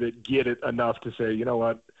those that get it enough to say, you know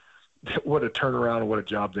what a turnaround and what a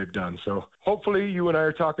job they've done. So hopefully you and I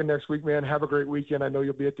are talking next week, man. Have a great weekend. I know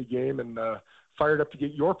you'll be at the game, and fired up to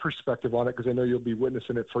get your perspective on it, because I know you'll be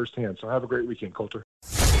witnessing it firsthand. So have a great weekend, Colter.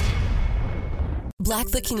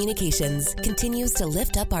 Blackfoot Communications continues to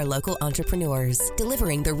lift up our local entrepreneurs,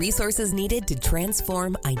 delivering the resources needed to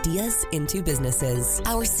transform ideas into businesses.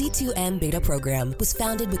 Our C2M beta program was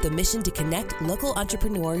founded with the mission to connect local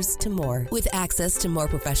entrepreneurs to more. With access to more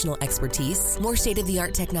professional expertise, more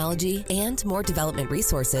state-of-the-art technology, and more development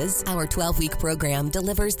resources, our 12-week program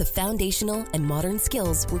delivers the foundational and modern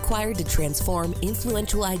skills required to transform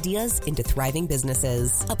influential ideas into thriving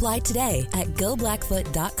businesses. Apply today at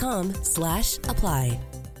goblackfoot.com/apply.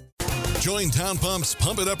 Join Town Pump's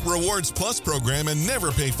Pump It Up Rewards Plus program and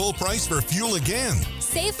never pay full price for fuel again.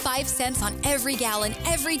 Save 5 cents on every gallon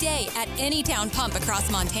every day at any Town Pump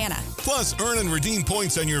across Montana. Plus, earn and redeem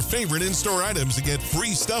points on your favorite in-store items to get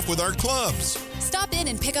free stuff with our clubs. Stop in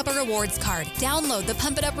and pick up a rewards card. Download the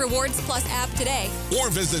Pump It Up Rewards Plus app today. Or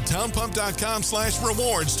visit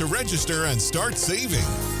townpump.com/rewards to register and start saving.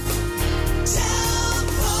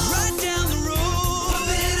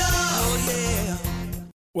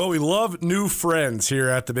 Well, we love new friends here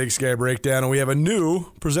at the Big Sky Breakdown, and we have a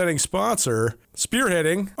new presenting sponsor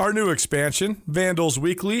spearheading our new expansion, Vandals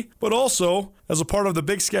Weekly, but also as a part of the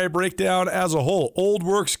Big Sky Breakdown as a whole. Old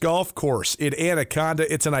Works Golf Course in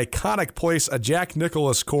Anaconda. It's an iconic place, a Jack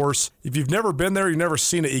Nicklaus course. If you've never been there, you've never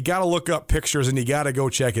seen it, you got to look up pictures and you got to go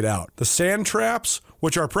check it out. The sand traps,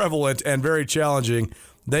 which are prevalent and very challenging,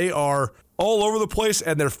 they are all over the place,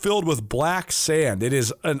 and they're filled with black sand. It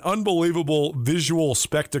is an unbelievable visual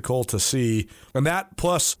spectacle to see. And that,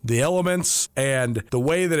 plus the elements and the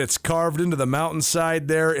way that it's carved into the mountainside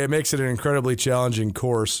there, it makes it an incredibly challenging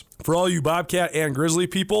course. For all you Bobcat and Grizzly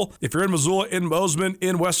people, if you're in Missoula, in Bozeman,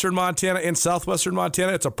 in western Montana, in southwestern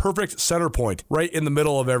Montana, it's a perfect center point right in the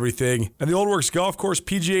middle of everything. And the Old Works Golf Course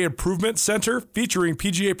PGA Improvement Center, featuring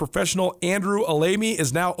PGA professional Andrew Alamy,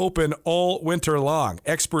 is now open all winter long.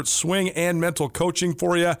 Expert swing and mental coaching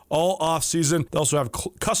for you all off season. They also have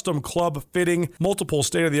custom club fitting, multiple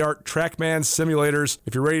state-of-the-art TrackMan simulators.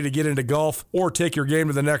 If you're ready to get into golf or take your game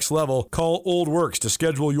to the next level, call Old Works to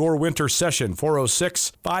schedule your winter session.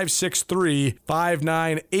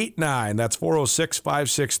 406-563-5989. That's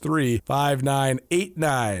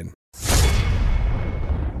 406-563-5989.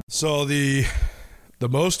 So the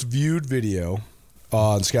most viewed video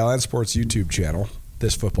on Skyline Sports YouTube channel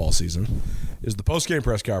this football season is the post-game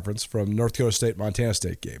press conference from North Dakota State, Montana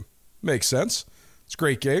State game. Makes sense. It's a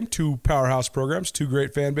great game. Two powerhouse programs, two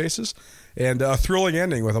great fan bases, and a thrilling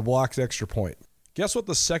ending with a blocked extra point. Guess what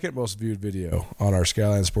the second most viewed video on our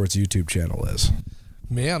Skyline Sports YouTube channel is?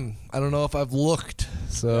 Man, I don't know if I've looked,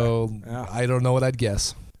 so yeah. I don't know what I'd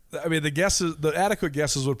guess. I mean, the adequate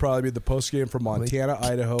guesses would probably be the postgame from Montana,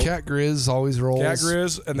 Idaho. Cat Griz always rolls. Cat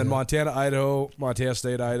Griz, and then Montana, Idaho, Montana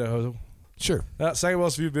State, Idaho. Sure. That second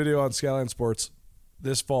most viewed video on Skyline Sports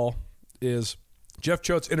this fall is Jeff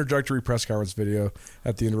Choate's introductory press conference video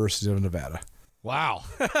at the University of Nevada. Wow.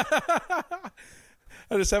 I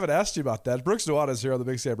just haven't asked you about that. Brooks Nuanez here on the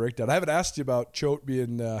Big Sky Breakdown. I haven't asked you about Choate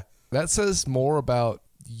being... that says more about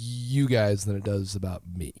you guys than it does about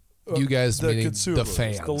me. You guys, the meaning consumers, the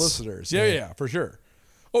fans. the listeners. Yeah, for sure.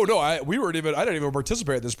 Oh, no, I didn't even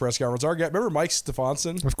participate at this press conference. Our guy, remember Mike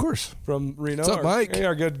Stefanson? Of course. From Reno? What's up, Mike?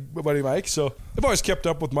 Our good buddy Mike. So I've always kept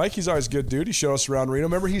up with Mike. He's always a good dude. He showed us around Reno.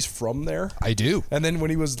 Remember, he's from there? I do. And then when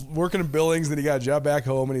he was working in Billings, then he got a job back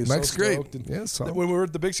home, and he was Mike's so stoked. great. And so. when we were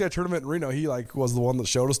at the Big Sky Tournament in Reno, he was the one that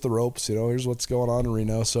showed us the ropes. Here's what's going on in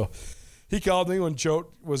Reno. So he called me when Choate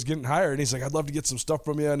was getting hired, and he's like, I'd love to get some stuff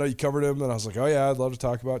from you. I know you covered him. And I was like, oh, yeah, I'd love to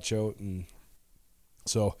talk about Choate. And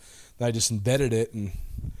so I just embedded it, and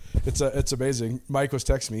it's amazing. Mike was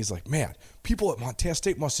texting me. He's like, man, people at Montana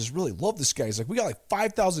State must just really love this guy. He's like, we got like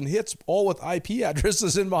 5,000 hits all with IP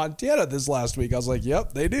addresses in Montana this last week. I was like,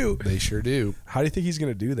 yep, they do. They sure do. How do you think he's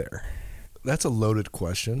going to do there? That's a loaded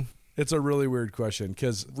question. It's a really weird question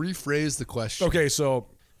because... Rephrase the question. Okay, so...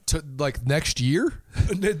 like next year?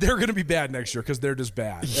 They're going to be bad next year because they're just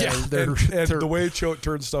bad. Yeah. And the way Choate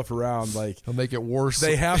turns stuff around, like... They'll make it worse.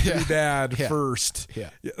 They have to be bad first. Yeah.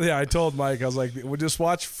 Yeah, I told Mike, I was like, we'll just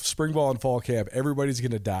watch spring ball and fall camp. Everybody's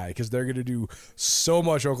going to die because they're going to do so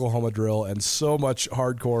much Oklahoma drill and so much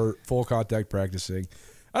hardcore full contact practicing.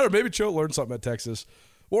 I don't know, maybe Choate learned something at Texas.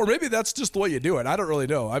 Or maybe that's just the way you do it. I don't really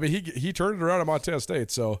know. I mean, he turned it around at Montana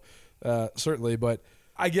State, so certainly, but...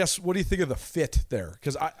 I guess, what do you think of the fit there?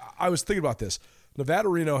 Because I was thinking about this. Nevada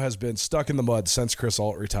Reno has been stuck in the mud since Chris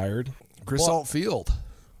Alt retired. Chris Alt Field.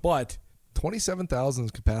 But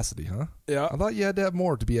 27,000 capacity, huh? Yeah. I thought you had to have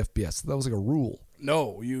more to be FBS. That was like a rule.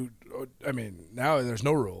 No, now there's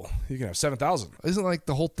no rule. You can have 7,000. Isn't like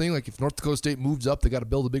the whole thing, like if North Dakota State moves up, they got to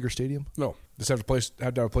build a bigger stadium? No. Just have to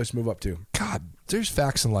have a place to move up to. God, there's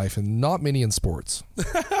facts in life and not many in sports.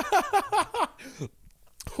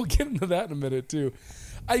 We'll get into that in a minute, too.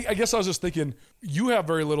 I guess I was just thinking, you have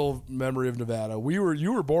very little memory of Nevada.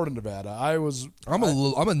 You were born in Nevada. I'm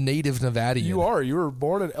a native Nevadian. You are. You were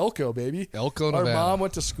born in Elko, baby. Elko, Nevada. Our mom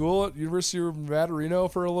went to school at University of Nevada, Reno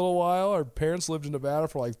for a little while. Our parents lived in Nevada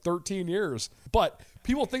for like 13 years. But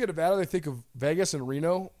people think of Nevada, they think of Vegas and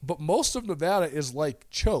Reno. But most of Nevada is like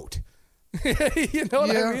Choate. You know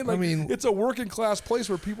what Yeah, I mean? Like, I mean- it's a working class place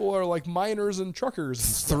where people are like miners and truckers. And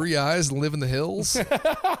stuff. 3 eyes and live in the hills.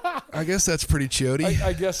 I guess that's pretty chody.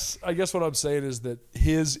 I guess what I'm saying is that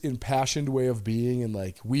his impassioned way of being and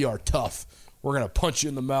like, we are tough. We're going to punch you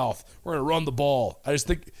in the mouth. We're going to run the ball. I just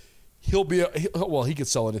think he could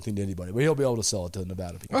sell anything to anybody, but he'll be able to sell it to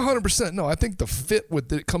Nevada people. 100%. No, I think the fit when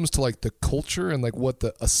it comes to like the culture and like what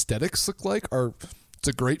the aesthetics look like it's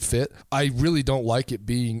a great fit. I really don't like it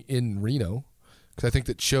being in Reno because I think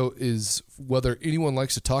that Choate is, whether anyone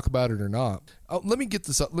likes to talk about it or not. Let me get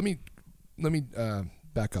this up. Let me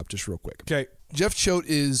back up just real quick. Okay. Jeff Choate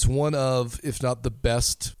is one of, if not the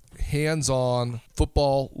best, hands-on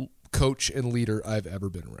football coach and leader I've ever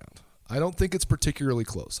been around. I don't think it's particularly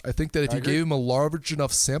close. I think that if you gave him a large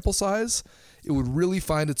enough sample size, it would really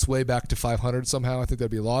find its way back to 500 somehow. I think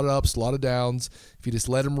there'd be a lot of ups, a lot of downs. If you just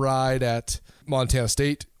let him ride at Montana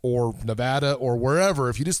State or Nevada or wherever,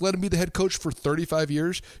 if you just let him be the head coach for 35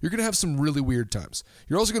 years, you're going to have some really weird times.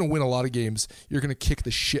 You're also going to win a lot of games. You're going to kick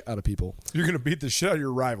the shit out of people. You're going to beat the shit out of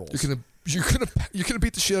your rivals. You're gonna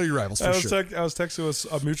beat the shit out of your rivals for sure. I was texting with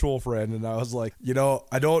a mutual friend, and I was like,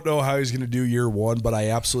 I don't know how he's going to do year one, but I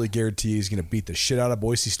absolutely guarantee he's going to beat the shit out of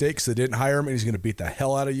Boise State because they didn't hire him, and he's going to beat the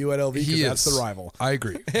hell out of UNLV because that's the rival. I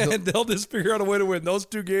agree. And they'll just figure out a way to win those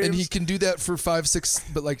 2 games. And he can do that for 5,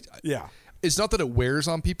 6, but like, yeah. It's not that it wears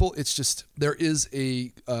on people. It's just there is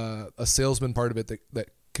a salesman part of it that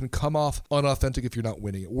can come off unauthentic if you're not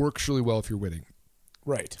winning. It works really well if you're winning.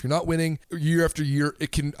 Right. If you're not winning year after year,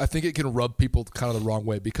 I think it can rub people kind of the wrong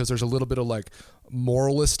way because there's a little bit of like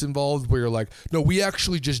moralist involved where you're like, no, we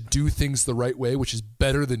actually just do things the right way, which is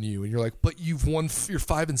better than you. And you're like, but you've won, you're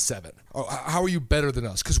 5-7. Oh, how are you better than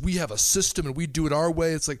us? Because we have a system and we do it our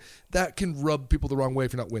way. It's like that can rub people the wrong way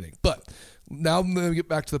if you're not winning. But now I'm going to get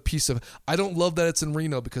back to the piece of, I don't love that it's in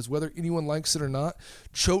Reno because whether anyone likes it or not,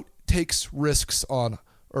 Choate takes risks on,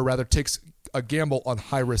 or rather takes a gamble on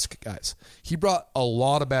high-risk guys. He brought a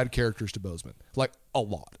lot of bad characters to Bozeman. Like, a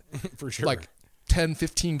lot. For sure. Like 10,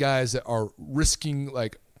 15 guys that are risking,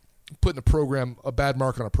 like, putting a bad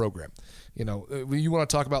mark on a program. You know, when you want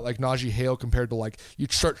to talk about, like, Najee Hale compared to, like, you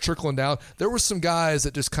start trickling down, there were some guys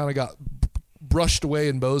that just kind of got brushed away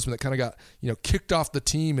in Bozeman that kind of got, kicked off the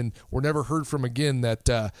team and were never heard from again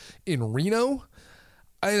that in Reno,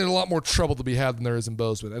 I think there's a lot more trouble to be had than there is in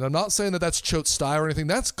Bozeman. And I'm not saying that that's Choate's style or anything.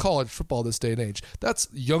 That's college football this day and age. That's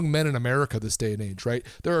young men in America this day and age, right?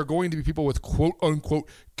 There are going to be people with quote-unquote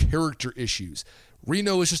character issues.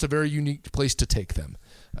 Reno is just a very unique place to take them.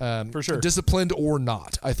 For sure. Disciplined or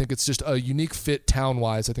not. I think it's just a unique fit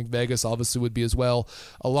town-wise. I think Vegas obviously would be as well.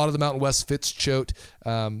 A lot of the Mountain West fits Choate.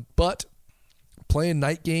 But playing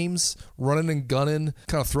night games, running and gunning,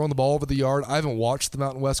 kind of throwing the ball over the yard. I haven't watched the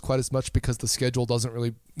Mountain West quite as much because the schedule doesn't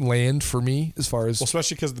really land for me as far as... Well,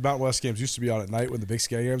 especially because the Mountain West games used to be on at night when the Big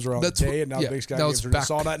Sky games were on the day, and now the Big Sky games are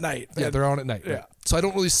just on at night. Yeah, they're on at night. Yeah. Right? So I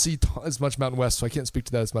don't really see as much Mountain West, so I can't speak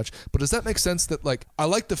to that as much. But does that make sense that, like, I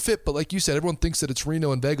like the fit, but like you said, everyone thinks that it's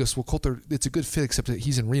Reno and Vegas. Well, Colter, it's a good fit, except that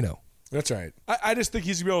he's in Reno. That's right. I just think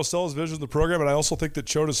he's going to be able to sell his vision of the program, and I also think that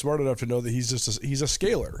Choate is smart enough to know that he's a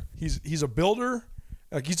scaler. He's a builder.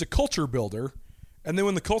 Like, he's a culture builder, and then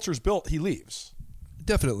when the culture's built, he leaves.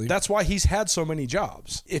 Definitely. That's why he's had so many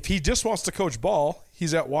jobs. If he just wants to coach ball,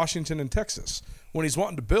 he's at Washington and Texas. When he's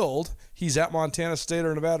wanting to build, he's at Montana State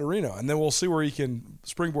or Nevada, Reno. And then we'll see where he can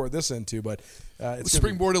springboard this into. But it's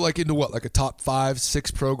springboard it like into what? Like a top 5,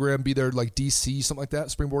 6 program, be there like DC, something like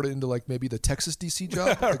that? Springboard it into like maybe the Texas DC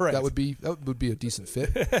job? Like right. That would be a decent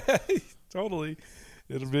fit. Totally.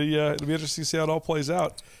 It'll be interesting to see how it all plays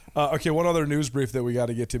out. Okay, one other news brief that we got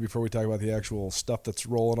to get to before we talk about the actual stuff that's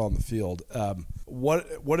rolling on the field.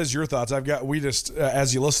 What is your thoughts? We just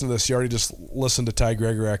as you listen to this, you already just listened to Ty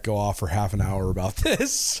Gregorak go off for half an hour about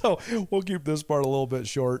this, so we'll keep this part a little bit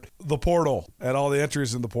short. The portal and all the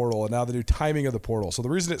entries in the portal, and now the new timing of the portal. So the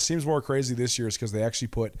reason it seems more crazy this year is because they actually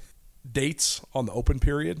put dates on the open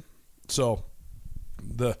period. So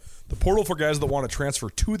the portal for guys that want to transfer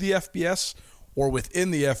to the FBS or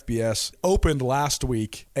within the FBS opened last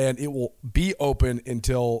week, and it will be open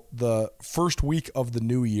until the first week of the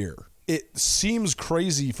new year. It seems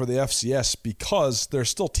crazy for the FCS because there's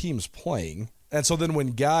still teams playing. And so then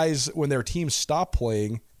when their teams stop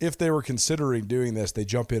playing, if they were considering doing this, they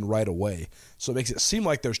jump in right away. So it makes it seem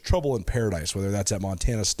like there's trouble in paradise, whether that's at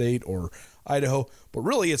Montana State or Idaho. But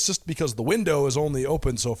really, it's just because the window is only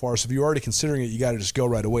open so far. So if you're already considering it, you got to just go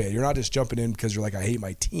right away. You're not just jumping in because you're like, I hate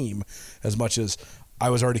my team, as much as I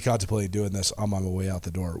was already contemplating doing this. I'm on my way out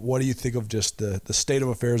the door. What do you think of just the state of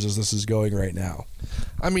affairs as this is going right now?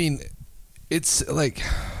 I mean, it's like...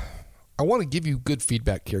 I want to give you good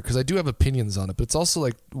feedback here because I do have opinions on it, but it's also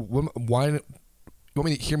like, why? You want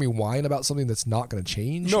me to hear me whine about something that's not going to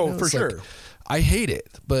change? No, for sure. Like, I hate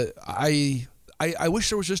it, but I wish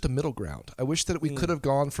there was just a middle ground. I wish that we could have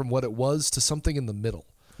gone from what it was to something in the middle.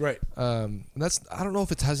 Right. And I don't know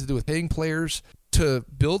if it has to do with paying players to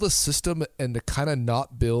build a system and to kind of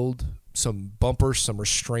not build some bumpers, some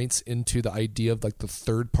restraints into the idea of like the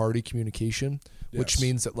third party communication, which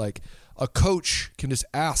means that like a coach can just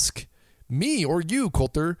ask me or you,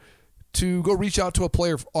 Colter, to go reach out to a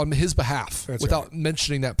player on his behalf without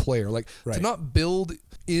mentioning that player. Like to not build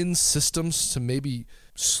in systems to maybe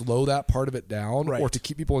slow that part of it down or to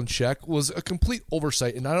keep people in check was a complete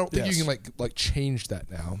oversight. And I don't think you can like change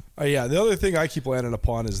that now. The other thing I keep landing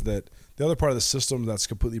upon is that the other part of the system that's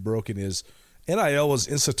completely broken is NIL was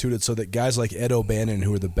instituted so that guys like Ed O'Bannon,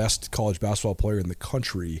 who are the best college basketball player in the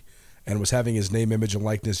country and was having his name, image, and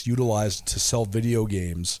likeness utilized to sell video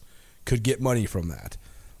games, could get money from that.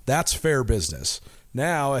 That's fair business.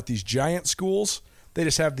 Now, at these giant schools, they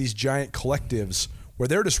just have these giant collectives where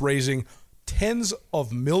they're just raising tens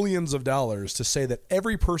of millions of dollars to say that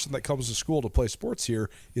every person that comes to school to play sports here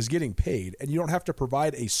is getting paid, and you don't have to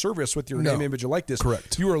provide a service with your name, image, and likeness.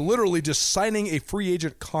 Correct. You are literally just signing a free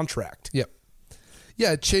agent contract. Yep.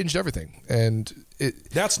 Yeah, it changed everything, and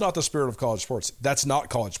that's not the spirit of college sports. That's not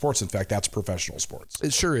college sports. In fact, that's professional sports.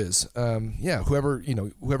 It sure is. Whoever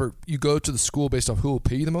you go to the school based off who will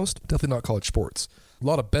pay you the most, definitely not college sports. A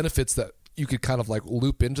lot of benefits that you could kind of like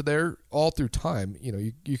loop into there all through time.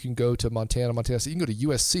 You can go to Montana State, you can go to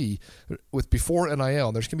USC with before NIL,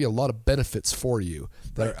 and there's going to be a lot of benefits for you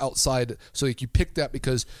that are outside. So like you pick that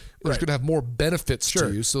because there's going to have more benefits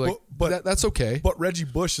to you. So like, but that's okay. But Reggie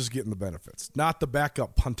Bush is getting the benefits, not the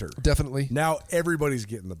backup punter. Definitely. Now everybody's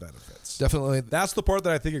getting the benefits. Definitely. That's the part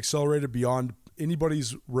that I think accelerated beyond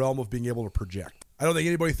anybody's realm of being able to project. I don't think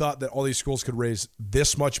anybody thought that all these schools could raise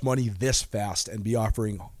this much money this fast and be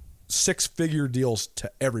offering six-figure deals to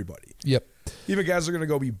everybody. Yep. Even guys are going to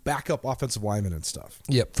go be backup offensive linemen and stuff.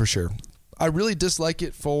 Yep, for sure. I really dislike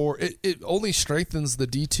it for it only strengthens the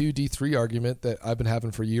D2, D3 argument that I've been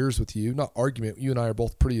having for years with you. Not argument. You and I are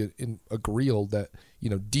both pretty agreeable that,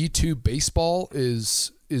 D2 baseball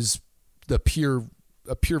is a pure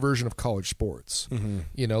version of college sports.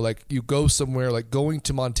 Mm-hmm. Like you go somewhere, like going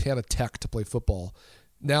to Montana Tech to play football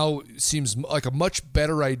now seems like a much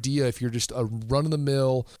better idea if you're just a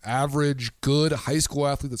run-of-the-mill, average, good high school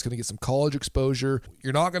athlete that's going to get some college exposure.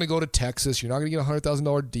 You're not going to go to Texas. You're not going to get a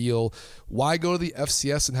 $100,000 deal. Why go to the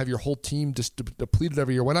FCS and have your whole team just depleted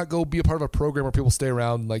every year? Why not go be a part of a program where people stay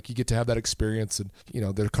around and like you get to have that experience and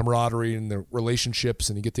their camaraderie and their relationships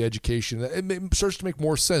and you get the education? It starts to make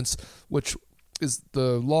more sense, which is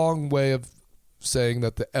the long way of saying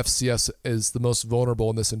that the FCS is the most vulnerable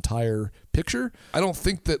in this entire picture. I don't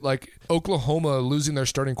think that like Oklahoma losing their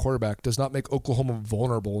starting quarterback does not make Oklahoma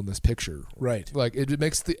vulnerable in this picture. Right. Like it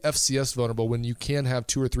makes the FCS vulnerable when you can have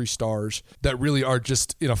 2 or 3 stars that really are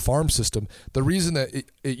just in a farm system. The reason that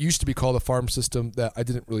it used to be called a farm system that I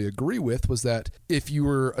didn't really agree with was that if you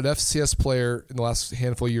were an FCS player in the last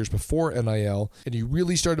handful of years before NIL and you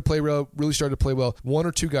really started to play well, 1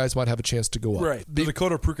 or 2 guys might have a chance to go up. Right. The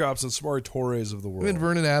Dakota Prukops and Samari Torres of the world. And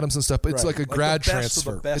Vernon Adams and stuff, but it's like a grad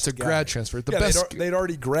transfer. It's a grad transfer. The best. They'd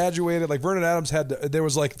already graduated. Like Vernon Adams there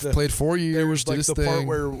was like played 4 years. There was like did the his part thing.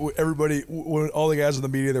 where everybody, when all the guys in the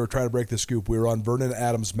media, they were trying to break the scoop. We were on Vernon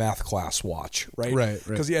Adams' math class watch, right? Right.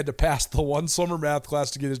 Because he had to pass the one summer math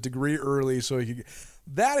class to get his degree early, so he could.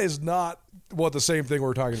 That is not what the same thing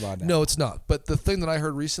we're talking about now. No, it's not. But the thing that I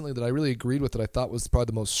heard recently that I really agreed with that I thought was probably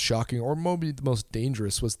the most shocking or maybe the most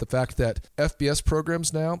dangerous was the fact that FBS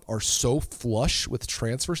programs now are so flush with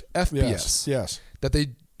transfers. FBS. Yes. That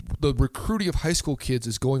the recruiting of high school kids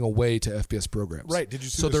is going away to FBS programs. Right. Did you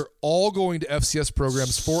see So this? they're all going to FCS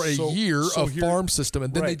programs for a year of farm system,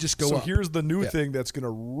 and then they just go up. So here's the new thing that's going to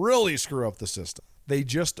really screw up the system. They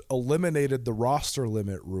just eliminated the roster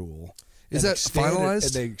limit rule. Is that finalized?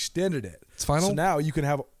 And they extended it. It's final? So now you can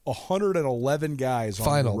have 111 guys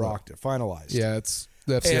on the roster. Finalized. Yeah, it's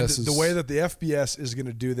the FCS. And the way that the FBS is going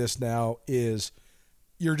to do this now is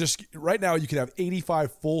right now you can have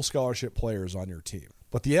 85 full scholarship players on your team.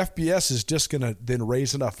 But the FBS is just going to then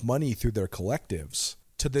raise enough money through their collectives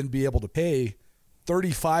to then be able to pay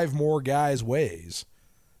 35 more guys ways.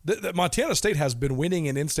 The Montana State has been winning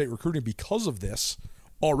in in-state recruiting because of this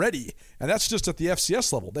already, and that's just at the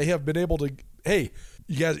FCS level. They have been able to, hey,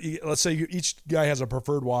 you guys, let's say each guy has a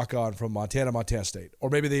preferred walk-on from Montana State, or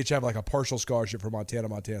maybe they each have like a partial scholarship from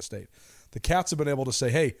Montana State. The Cats have been able to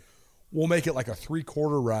say, hey, we'll make it like a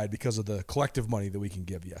 3/4 ride because of the collective money that we can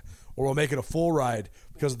give you, or we'll make it a full ride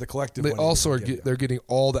because of the collective money. They also they're getting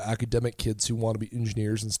all the academic kids who want to be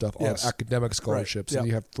engineers and stuff on academic scholarships, and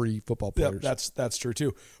you have free football players. That's true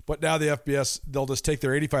too. But now the FBS, they'll just take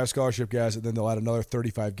their 85 scholarship guys, and then they'll add another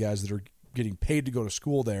 35 guys that are getting paid to go to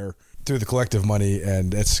school there through the collective money,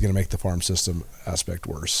 and it's going to make the farm system aspect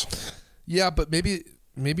worse. Yeah, but maybe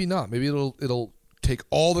not. Maybe it'll take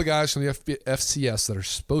all the guys from the FCS that are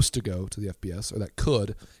supposed to go to the FBS, or that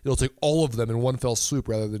could. It'll take all of them in one fell swoop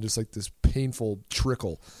rather than just like this painful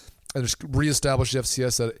trickle, and just reestablish the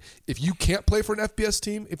FCS that if you can't play for an FBS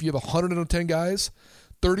team, if you have 110 guys,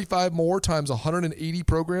 35 more times 180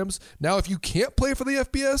 programs, now if you can't play for the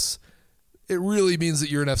FBS, it really means that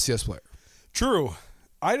you're an FCS player. True.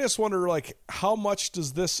 I just wonder, like, how much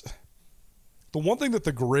does this... The one thing that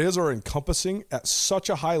the Griz are encompassing at such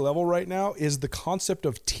a high level right now is the concept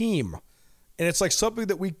of team. And it's like something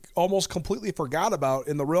that we almost completely forgot about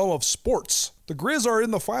in the realm of sports. The Griz are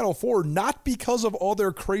in the Final Four not because of all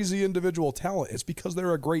their crazy individual talent. It's because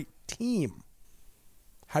they're a great team.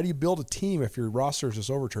 How do you build a team if your roster is just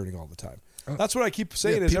overturning all the time? That's what I keep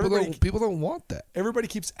saying. People don't want that. Everybody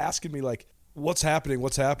keeps asking me, like, what's happening?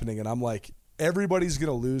 And I'm like, everybody's going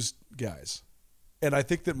to lose guys. And I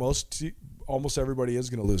think that almost everybody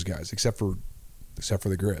is going to lose guys, except for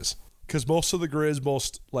the Griz. Because most of the Griz,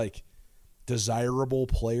 most like desirable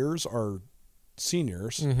players are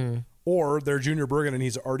seniors, or they're Junior Bergen and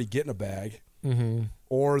he's already getting a bag,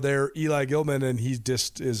 or they're Eli Gilman and he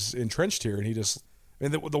just is entrenched here and he just.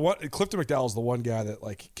 And the one Clifton McDowell is the one guy that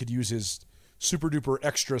like could use his super duper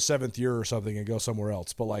extra 7th year or something and go somewhere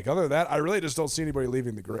else. But like other than that, I really just don't see anybody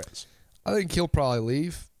leaving the Griz. I think he'll probably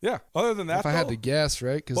leave. Yeah. Other than that, if I had to guess,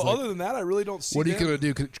 right? But other than that, I really don't see. What are you gonna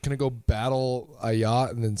do? Can I go battle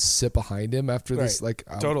Ayat and then sit behind him after this? Like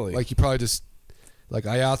totally. Like you probably just like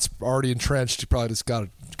Ayat's already entrenched. You probably just got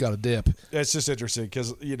to dip. It's just interesting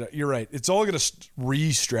because you're right. It's all going to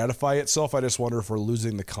re-stratify itself. I just wonder if we're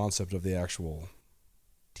losing the concept of the actual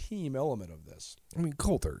team element of this. I mean,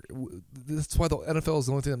 Colter. That's why the NFL is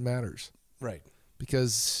the only thing that matters, right?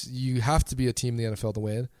 Because you have to be a team in the NFL to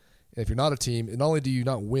win. And if you're not a team, not only do you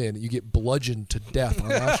not win, you get bludgeoned to death on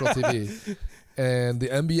national TV. And the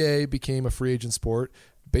NBA became a free agent sport.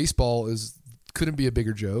 Baseball couldn't be a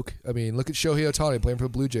bigger joke. I mean, look at Shohei Ohtani playing for the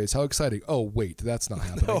Blue Jays. How exciting. Oh, wait, that's not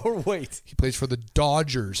happening. No, wait. He plays for the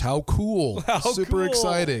Dodgers. How cool. Super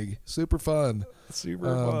exciting. Super fun. Super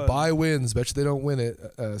fun. Buy wins. Bet you they don't win it.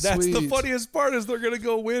 That's sweet. the funniest part is they're going to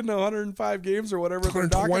go win 105 games or whatever.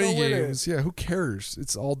 120 games. Yeah, who cares?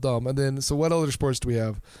 It's all dumb. And then, so what other sports do we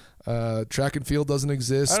have? Track and field doesn't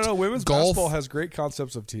exist. I don't know. Women's golf basketball has great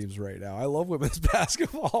concepts of teams right now. I love women's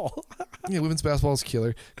basketball. Yeah, women's basketball is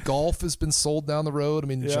killer. Golf has been sold down the road. I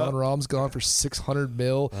mean, John Rahm's gone for $600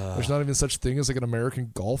 million. There's not even such thing as like an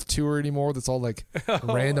American golf tour anymore. That's all like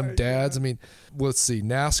random dads. God. I mean, let's see.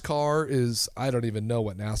 NASCAR is. I don't even know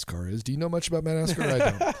what NASCAR is. Do you know much about NASCAR? I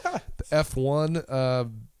don't. The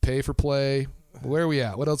F1, pay for play. Where are we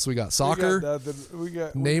at? What else we got? Soccer?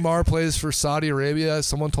 Neymar plays for Saudi Arabia.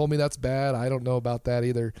 Someone told me that's bad. I don't know about that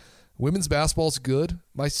either. Women's basketball's good.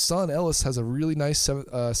 My son Ellis has a really nice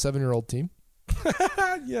 7-year-old team.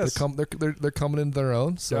 Yes, they're coming into their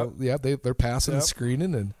own. So they're passing and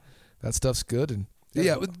screening, and that stuff's good. And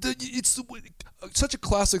it's such a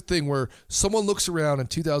classic thing where someone looks around in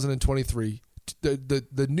 2023.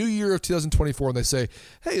 The new year of 2024, and they say,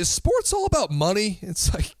 "Hey, is sports all about money?"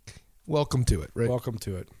 It's like, welcome to it, right? Welcome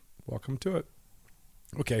to it.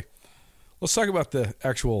 Okay, let's talk about the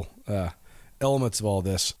actual elements of all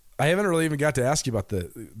this. I haven't really even got to ask you about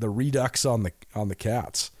the redux on the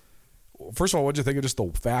Cats. First of all, what did you think of just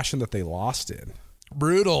the fashion that they lost in?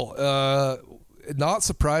 Brutal. Not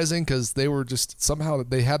surprising because they were just somehow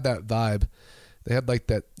they had that vibe. They had like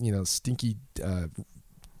that stinky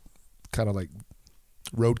kind of like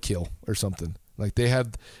roadkill or something. Like they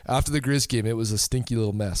had after the Griz game, it was a stinky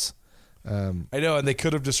little mess. I know, and they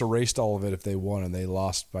could have just erased all of it if they won, and they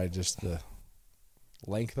lost by just the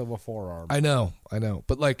length of a forearm. I know,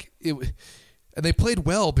 but like it, and they played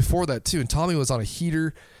well before that too. And Tommy was on a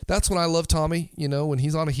heater. That's when I love Tommy. When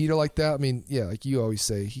he's on a heater like that. I mean, yeah, like you always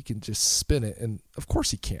say, he can just spin it, and of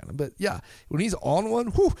course he can. But yeah, when he's on one,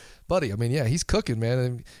 whew, buddy. I mean, yeah, he's cooking, man,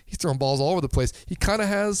 and he's throwing balls all over the place. He kind of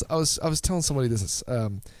has. I was telling somebody this.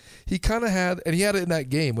 He kind of had, and he had it in that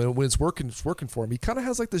game when it's working for him. He kind of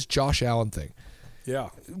has like this Josh Allen thing. Yeah.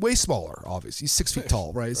 Way smaller, obviously. He's 6 feet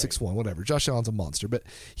tall, right? 6'1", whatever. Josh Allen's a monster. But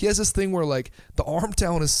he has this thing where like the arm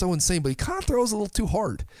talent is so insane, but he kind of throws a little too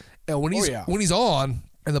hard. And when he's on,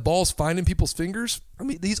 and the ball's finding people's fingers, I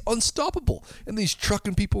mean, he's unstoppable. And he's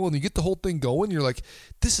trucking people, and you get the whole thing going. You're like,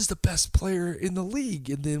 this is the best player in the league.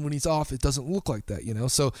 And then when he's off, it doesn't look like that,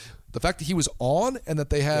 So the fact that he was on and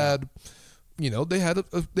that they had, they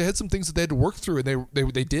had some things that they had to work through, and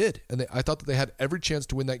they did. And I thought that they had every chance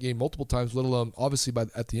to win that game multiple times, let alone obviously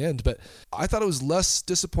at the end. But I thought it was less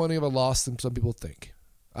disappointing of a loss than some people think.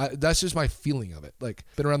 That's just my feeling of it. Like,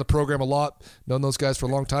 been around the program a lot, known those guys for a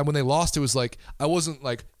long time. When they lost, it was like, I wasn't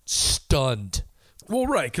like stunned. Well,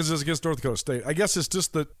 right, because it's against North Dakota State. I guess it's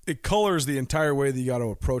just that it colors the entire way that you got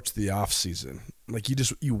to approach the offseason. Like,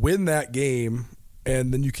 you win that game,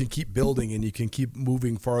 and then you can keep building, and you can keep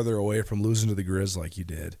moving farther away from losing to the Griz like you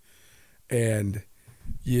did. And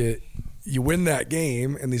you win that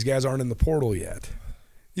game, and these guys aren't in the portal yet.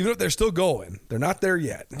 Even if they're still going, they're not there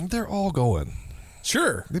yet. They're all going.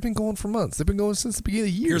 Sure. They've been going for months. They've been going since the beginning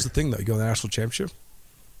of the year. Here's the thing, though. You go to the national championship,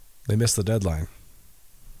 they miss the deadline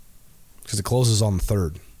because it closes on the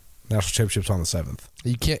 3rd. National championship's on the 7th.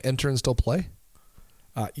 You can't enter and still play?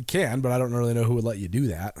 You can, but I don't really know who would let you do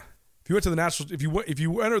that. If you went to the national, if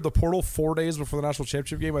you entered the portal 4 days before the national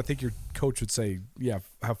championship game, I think your coach would say, "Yeah,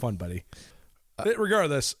 have fun, buddy."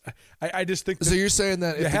 Regardless, I just think. So you're saying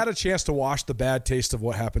that you had a chance to wash the bad taste of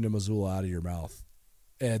what happened in Missoula out of your mouth.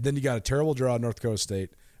 And then you got a terrible draw at North Dakota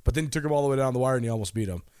State. But then you took them all the way down the wire and you almost beat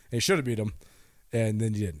them. And you should have beat them. And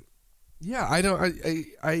then you didn't. Yeah, I don't.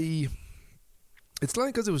 It's not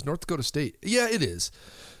because it was North Dakota State. Yeah, it is.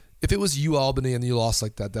 If it was UAlbany and you lost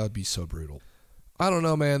like that would be so brutal. I don't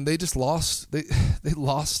know, man. They just lost. They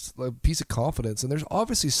lost a piece of confidence. And there's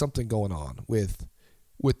obviously something going on with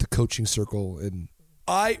the coaching circle. And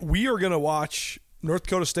we are going to watch North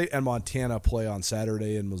Dakota State and Montana play on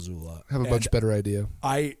Saturday in Missoula. I have a much better idea.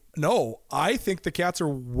 I think the Cats are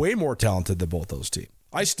way more talented than both those teams.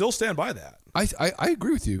 I still stand by that. I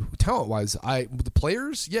agree with you. Talent-wise, the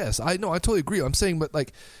players, yes. I totally agree. I'm saying, but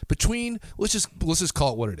like between let's just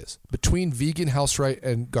call it what it is. Between Vegan, Housewright,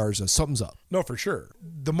 and Garza, something's up. No, for sure.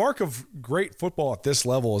 The mark of great football at this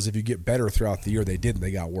level is if you get better throughout the year. They didn't.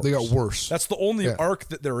 They got worse. They got worse. That's the only arc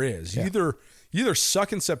that there is. Yeah. You either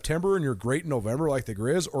suck in September and you're great in November like the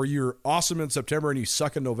Griz, or you're awesome in September and you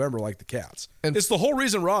suck in November like the Cats. And it's the whole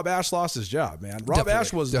reason Rob Ash lost his job, man. Rob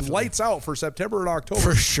Ash was lights out for September and October.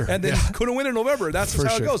 For sure. And then couldn't win in November. That's just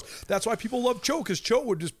how it goes. That's why people love Cho, because Cho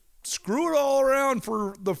would just screw it all around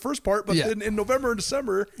for the first part, but then in November and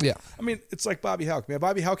December, I mean, it's like Bobby Houck. Man,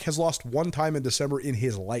 Bobby Houck has lost one time in December in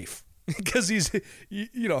his life. Because his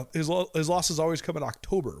losses always come in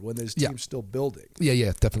October when his team's still building.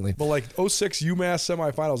 Yeah, definitely. But like 06 UMass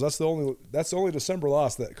semifinals, that's the only December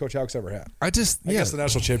loss that Coach Houck's ever had. I guess the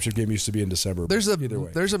national championship game used to be in December. Either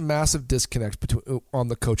way, there's a massive disconnect on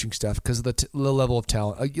the coaching staff because of the level of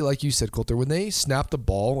talent. Like you said, Colter, when they snap the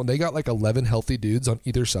ball, when they got like 11 healthy dudes on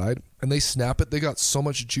either side, and they snap it, they got so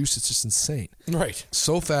much juice, it's just insane. Right.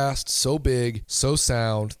 So fast, so big, so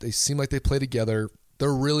sound. They seem like they play together.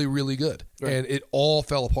 They're really, really good. Right. And it all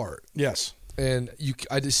fell apart. Yes. And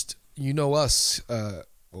us,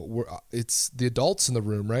 it's the adults in the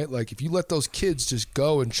room, right? Like if you let those kids just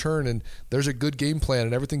go and churn and there's a good game plan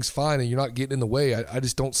and everything's fine and you're not getting in the way, I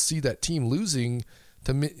just don't see that team losing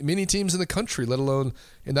to many teams in the country, let alone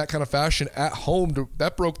in that kind of fashion at home.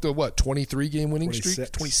 That broke the 23 game winning 26.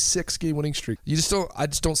 streak, 26 game winning streak. I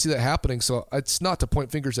just don't see that happening. So it's not to point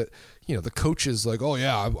fingers at the coaches like, oh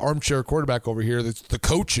yeah, I'm armchair quarterback over here. That's the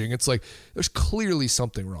coaching. It's like there's clearly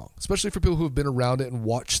something wrong, especially for people who have been around it and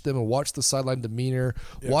watched them and watched the sideline demeanor.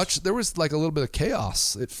 Yes. There was like a little bit of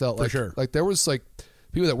chaos. It felt for like sure. Like there was like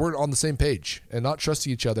people that weren't on the same page and not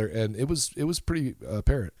trusting each other, and it was pretty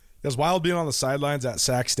apparent. It was wild being on the sidelines at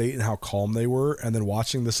Sac State and how calm they were, and then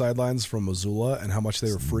watching the sidelines from Missoula and how much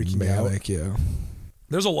they were freaking out. Yeah.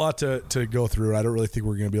 There's a lot to go through, and I don't really think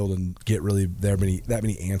we're going to be able to get really that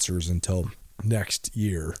many answers until next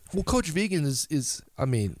year. Well, Coach Vegan is I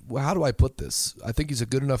mean, how do I put this? I think he's a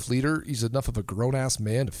good enough leader. He's enough of a grown-ass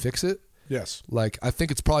man to fix it. Yes. Like, I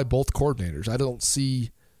think it's probably both coordinators. I don't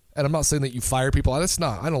see, and I'm not saying that you fire people. That's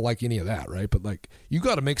not, I don't like any of that, right? But, like, you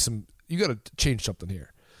got to change something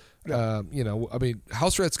here. Yeah. I mean,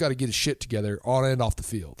 Housewright's got to get his shit together on and off the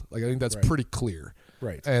field. Like, I think that's pretty clear.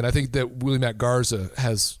 Right. And I think that Willie Matt Garza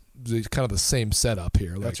has kind of the same setup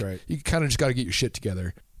here. Like, that's right. You kind of just got to get your shit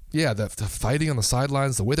together. Yeah, the fighting on the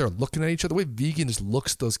sidelines, the way they're looking at each other, the way Vegan just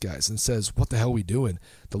looks at those guys and says, what the hell are we doing?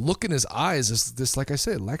 The look in his eyes is this, like I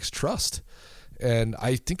said, lacks trust. And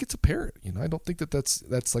I think it's apparent. I don't think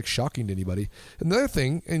that's like shocking to anybody. And the other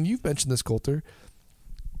thing, and you've mentioned this, Colter,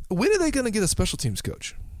 when are they going to get a special teams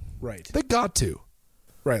coach? Right. They got to.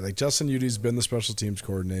 Right. Like Justin Udy's been the special teams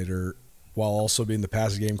coordinator. while also being the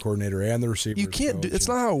passing game coordinator and the receiver. You can't it's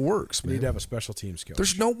not how it works, man. You need to have a special teams coach.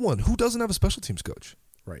 There's no one who doesn't have a special teams coach.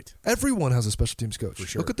 Right. Everyone has a special teams coach. For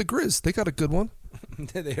sure. Look at the Griz. They got a good one.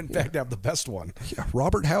 They, in fact, have the best one. Yeah,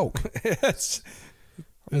 Robert Houck. Yes.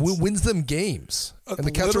 Wins them games. And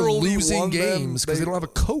the Cats are losing games because they don't have a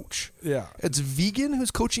coach. Yeah. It's Vegan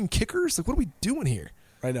who's coaching kickers. Like, what are we doing here?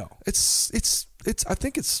 I know. It's I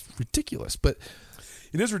think it's ridiculous, but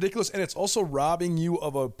it is ridiculous, and it's also robbing you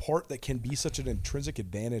of a part that can be such an intrinsic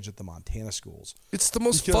advantage at the Montana schools. It's the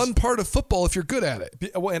most fun part of football if you're good at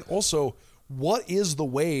it. And also, what is the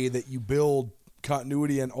way that you build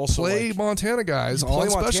continuity and also play Montana guys on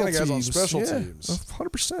special teams? On special teams.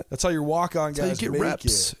 100%. That's how your walk-on guys get make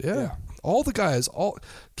reps. It. Yeah. All the guys, all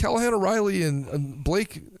Callahan O'Reilly and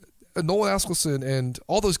Blake, Nolan Askelson, and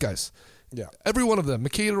all those guys. Yeah, every one of them,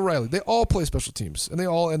 McKay O'Reilly, they all play special teams, and they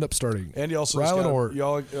all end up starting. And you also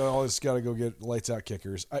always got to go get lights out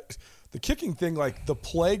kickers. The kicking thing, like the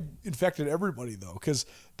plague infected everybody though, because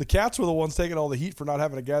the Cats were the ones taking all the heat for not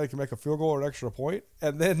having a guy that can make a field goal or an extra point,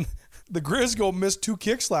 and then the Griz missed 2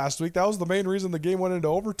 kicks last week. That was the main reason the game went into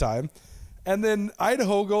overtime, and then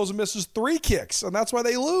Idaho goes and misses 3 kicks, and that's why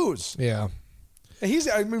they lose. Yeah,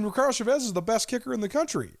 and Ricardo Chavez is the best kicker in the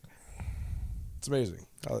country. It's amazing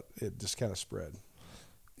how it just kind of spread.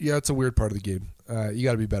 Yeah, it's a weird part of the game. You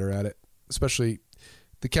got to be better at it. Especially,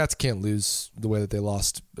 the Cats can't lose the way that they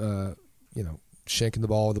lost. Shanking the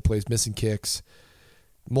ball with the plays, missing kicks,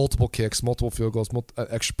 multiple field goals,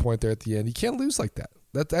 extra point there at the end. You can't lose like that.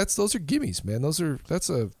 Those are gimmies, man. That's where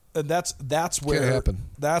can't happen.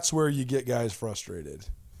 That's where you get guys frustrated.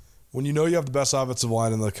 When you know you have the best offensive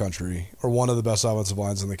line in the country, or one of the best offensive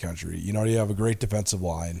lines in the country, you know you have a great defensive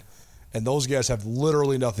line. And those guys have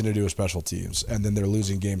literally nothing to do with special teams. And then they're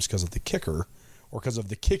losing games because of the kicker or because of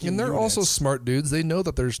the kicking And they're units. also smart dudes. They know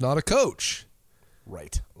that there's not a coach.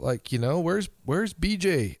 Right. Like, where's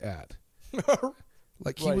BJ at?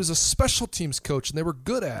 Like, he was a special teams coach, and they were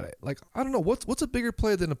good at it. Like, I don't know. What's a bigger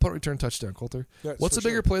play than a punt return touchdown, Colter? Yeah, what's a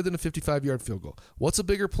bigger play than a 55-yard field goal? What's a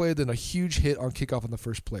bigger play than a huge hit on kickoff on the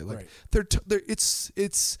first play? Like,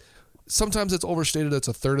 it's sometimes it's overstated. It's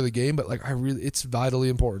a third of the game, but it's vitally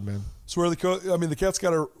important, man. So the Cats got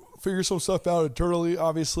to figure some stuff out internally.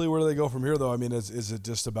 Obviously, where do they go from here, though? I mean, is it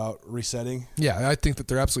just about resetting? Yeah, I think that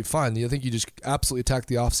they're absolutely fine. I think you just absolutely attack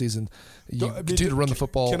the offseason. You continue to run the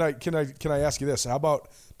football. Can I ask you this? How about,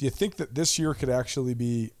 do you think that this year could actually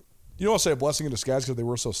be, you don't want to say a blessing in disguise because they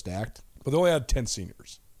were so stacked, but they only had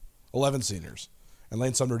 11 seniors, and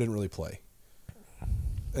Lane Sumner didn't really play.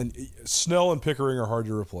 And Snell and Pickering are hard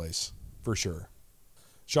to replace, for sure.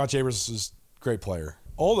 Sean Chambers is a great player.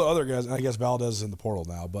 All the other guys, and I guess Valdez is in the portal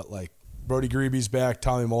now, but like Brody Greby's back,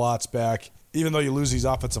 Tommy Malot's back. Even though you lose these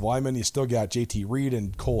offensive linemen, you still got JT Reed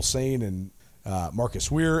and Cole Sane and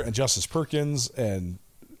Marcus Weir and Justice Perkins. And,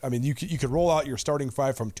 I mean, you could roll out your starting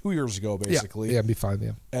 5 from 2 years ago, basically. Yeah, and be fine,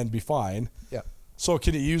 yeah. And be fine. Yeah. So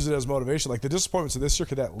can you use it as motivation? Like the disappointments of this year,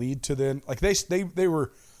 could that lead to then, like they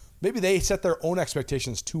were, maybe they set their own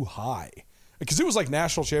expectations too high. Because it was like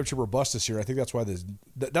national championship or bust this year. I think that's why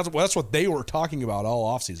that's what they were talking about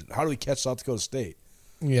all offseason. How do we catch South Dakota State?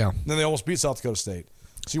 Yeah. And then they almost beat South Dakota State.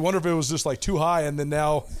 So you wonder if it was just like too high, and then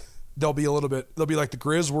now they'll be like the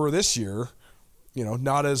Griz were this year,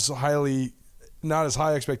 not as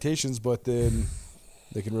high expectations, but then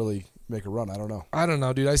they can really make a run. I don't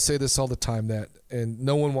know, dude. I say this all the time and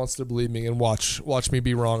no one wants to believe me, and watch me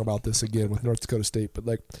be wrong about this again with North Dakota State, but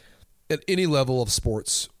like, at any level of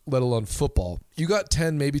sports, let alone football, you got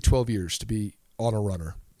 10, maybe 12 years to be on a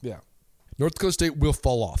runner. Yeah. North Dakota State will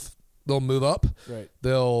fall off. They'll move up. Right.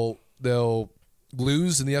 They'll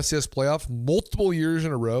lose in the FCS playoff multiple years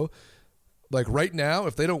in a row. Like right now,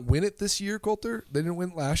 if they don't win it this year, Colter, they didn't win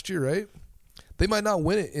it last year, right? They might not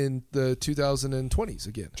win it in the 2020s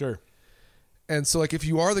again. Sure. And so, like, if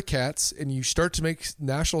you are the Cats and you start to make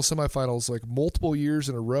national semifinals like multiple years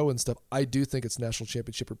in a row and stuff, I do think it's national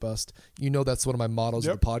championship or bust. That's one of my mottos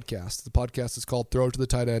of the podcast. The podcast is called "Throw it to the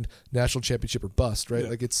Tight End: National Championship or Bust." Right?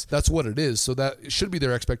 Yeah. Like that's what it is. So that should be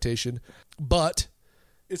their expectation, but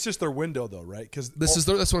it's just their window, though, right? Because that's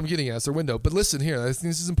what I'm getting at. It's their window. But listen here, I think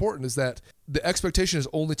this is important: is that the expectation is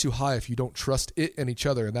only too high if you don't trust it and each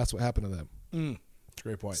other, and that's what happened to them.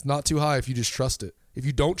 Great point. It's not too high if you just trust it. If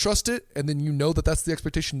you don't trust it, and then you know that that's the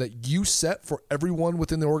expectation that you set for everyone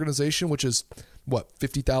within the organization, which is,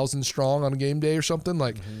 50,000 strong on game day or something?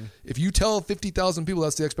 Like, if you tell 50,000 people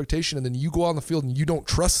that's the expectation, and then you go on the field and you don't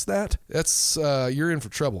trust that, that's you're in for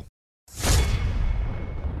trouble.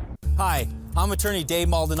 Hi, I'm attorney Dave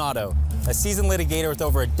Maldonado, a seasoned litigator with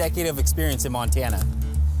over a decade of experience in Montana.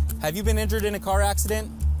 Have you been injured in a car accident?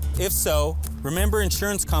 If so, remember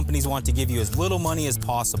insurance companies want to give you as little money as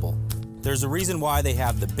possible. There's a reason why they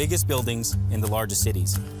have the biggest buildings in the largest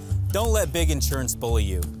cities. Don't let big insurance bully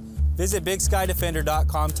you. Visit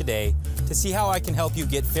BigSkyDefender.com today to see how I can help you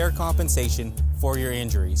get fair compensation for your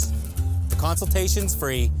injuries. The consultation's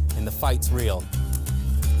free and the fight's real.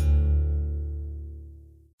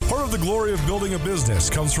 Part of the glory of building a business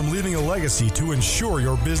comes from leaving a legacy to ensure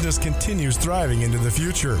your business continues thriving into the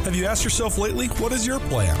future. Have you asked yourself lately, what is your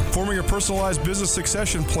plan? Forming a personalized business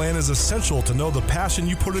succession plan is essential to know the passion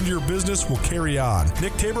you put into your business will carry on.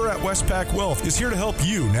 Nick Tabor at Westpac Wealth is here to help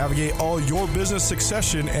you navigate all your business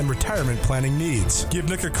succession and retirement planning needs. Give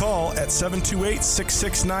Nick a call at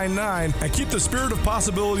 728-6699 and keep the spirit of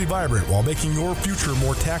possibility vibrant while making your future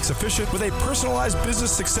more tax efficient with a personalized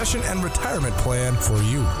business succession and retirement plan for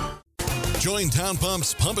you. Join Town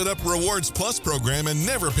Pump's Pump It Up Rewards Plus program and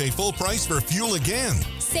never pay full price for fuel again.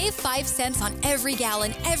 Save 5 cents on every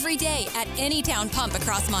gallon every day at any town pump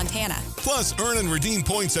across Montana. Plus, earn and redeem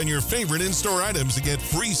points on your favorite in-store items to get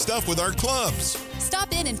free stuff with our clubs.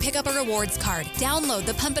 Stop in and pick up a rewards card. Download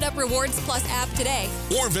the Pump It Up Rewards Plus app today.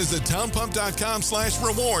 Or visit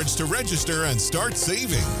townpump.com/rewards to register and start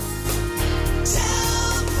saving. Right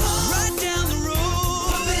down the road,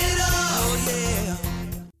 pump it up, oh yeah.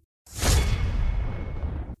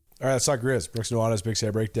 All right, let's talk Griz. Brooks Nuanez, Big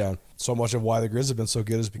Sky Breakdown. So much of why the Griz have been so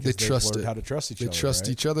good is because they've learned how to trust each other. They trust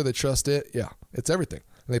each other. They trust it. Yeah, it's everything.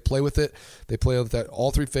 And they play with it. They play with that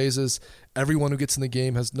all three phases. Everyone who gets in the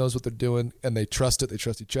game knows what they're doing, and they trust it. They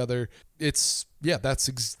trust each other. It's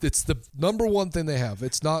the number one thing they have.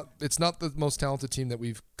 It's not the most talented team that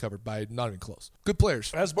we've covered by not even close. Good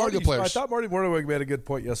players. As Marty, good players. I thought Marty Morningweg made a good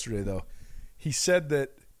point yesterday, though. He said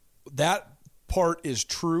that part is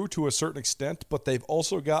true to a certain extent, but they've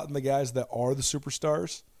also gotten the guys that are the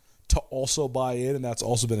superstars to also buy in, and that's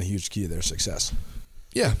also been a huge key to their success.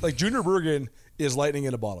 Yeah. Like Junior Bergen is lightning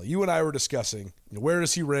in a bottle. You and I were discussing, where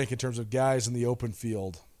does he rank in terms of guys in the open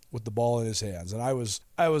field with the ball in his hands? And I was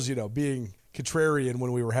being contrarian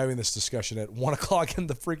when we were having this discussion at 1 o'clock in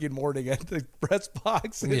the freaking morning at the press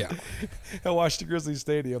box at Washington Grizzlies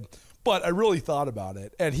Stadium. But I really thought about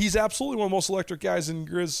it, and he's absolutely one of the most electric guys in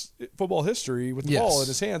Grizz football history with the ball in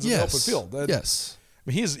his hands in the open field. And, I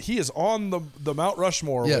mean, he is on the Mount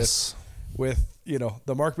Rushmore with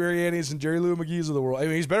the Mark Marianis and Jerry Lou McGee's of the world. I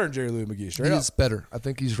mean, he's better than Jerry Lou McGee. Straight up. He's better. I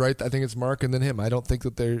think he's right. I think it's Mark and then him. I don't think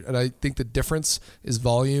that and I think the difference is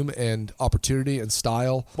volume and opportunity and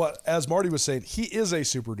style. But as Marty was saying, he is a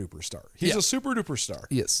super duper star. He's a super duper star.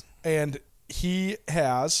 Yes. And he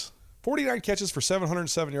has 49 catches for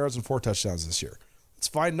 707 yards and 4 touchdowns this year. It's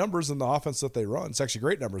fine numbers in the offense that they run. It's actually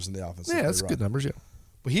great numbers in the offense that they run. Yeah, that's good numbers, yeah.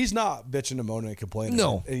 But he's not bitching and moaning and complaining.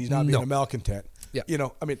 No. And he's not being a malcontent. Yeah.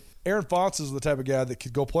 I mean, Aaron Fonts is the type of guy that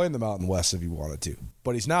could go play in the Mountain West if he wanted to.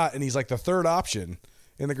 But he's not, and he's like the third option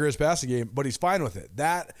in the Griz passing game, but he's fine with it.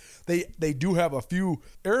 That they do have a few.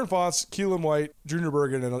 Aaron Fonts, Keelan White, Junior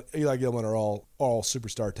Bergen, and Eli Gilman are all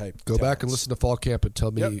superstar type Go talents. back and listen to Fall Camp and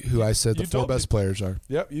tell me who I said the 4 best players are.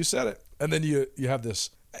 Yep, you said it. And then you have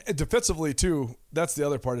this. Defensively, too, that's the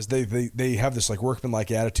other part is they have this like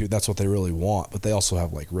workman-like attitude. That's what they really want, but they also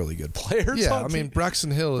have like really good players. Yeah, I mean,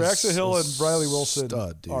 Braxton Hill and Riley Wilson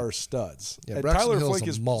are studs. Yeah, and Tyler Flink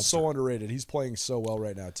is so underrated. He's playing so well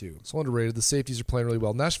right now, too. So underrated. The safeties are playing really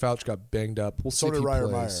well. Nash Fouch got banged up. We'll see if he plays.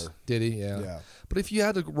 Meyer. Did he? Yeah. But if you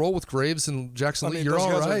had to roll with Graves and Jackson Lee, you're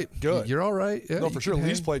all right. Good. You're all right. Yeah, no, for sure.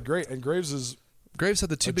 Lee's played great, and Graves had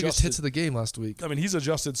the 2 biggest hits of the game last week. I mean, he's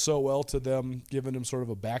adjusted so well to them, giving him sort of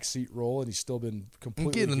a backseat role, and he's still been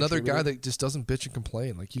completely. Again, another guy that just doesn't bitch and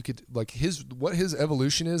complain. Like what his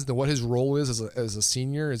evolution is, and what his role is as a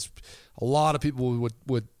senior is. A lot of people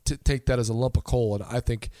would take that as a lump of coal, and I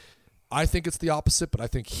think it's the opposite. But I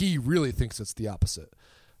think he really thinks it's the opposite.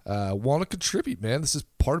 Want to contribute, man. This is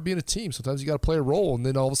part of being a team. Sometimes you got to play a role, and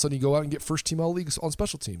then all of a sudden you go out and get first team all league on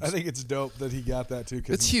special teams. I think it's dope that he got that too.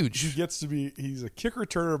 It's huge. He gets to he's a kick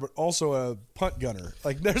returner, but also a punt gunner.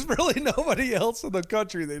 Like there's really nobody else in the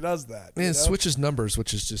country that does that. Man, it switches numbers,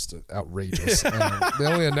 which is just outrageous. They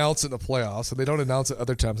only announce it in the playoffs, and they don't announce it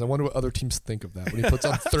other times. I wonder what other teams think of that when he puts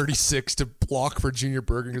on 36 to block for Junior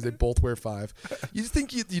Bergen because they both wear 5. You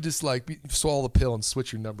think you just like swallow the pill and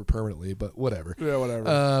switch your number permanently, but whatever. Yeah,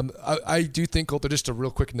 whatever. I do think, Colter, just a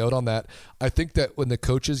real quick note on that. I think that when the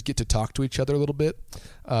coaches get to talk to each other a little bit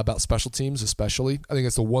about special teams especially, I think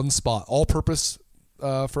it's the one spot, all-purpose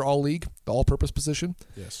for all league, the all-purpose position.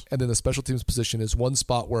 Yes. And then the special teams position is one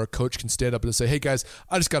spot where a coach can stand up and say, hey, guys,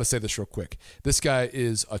 I just got to say this real quick. This guy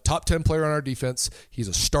is a top 10 player on our defense. He's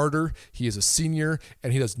a starter. He is a senior,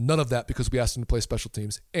 and he does none of that because we asked him to play special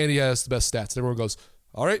teams, and he has the best stats. And everyone goes,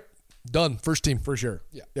 all right, Done. First team. For sure.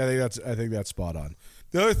 Yeah. I think that's spot on.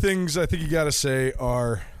 The other things I think you got to say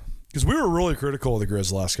are, because we were really critical of the Griz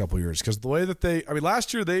the last couple of years, because the way that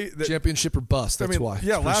last year they championship or bust. That's why.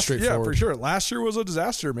 Yeah, for sure. Last year was a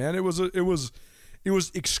disaster, man. It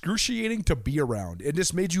was excruciating to be around. It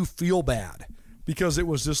just made you feel bad because it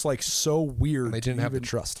was just like so weird. And they didn't have the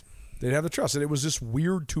trust. They didn't have the trust, and it was just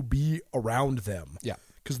weird to be around them. Yeah.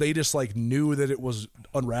 Because they just like knew that it was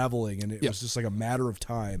unraveling, and it was just like a matter of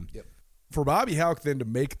time. Yep. For Bobby Hauck then to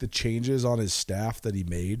make the changes on his staff that he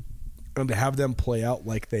made, and to have them play out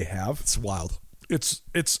like they have, it's wild. It's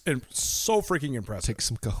so freaking impressive. Takes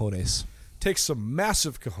some cojones. Takes some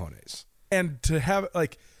massive cojones, and to have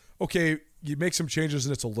like, okay, you make some changes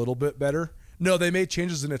and it's a little bit better. No, they made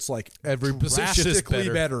changes and it's like every position is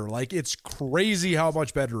better. Like it's crazy how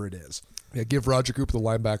much better it is. Yeah, give Roger Group the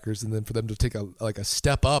linebackers, and then for them to take a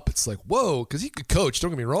step up, it's like, whoa, because he could coach. Don't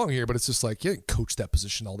get me wrong here, but it's just like he didn't coach that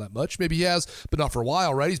position all that much. Maybe he has, but not for a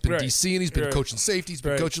while, right? He's been DC and he's been coaching safety. He's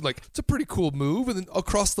been coaching it's a pretty cool move, and then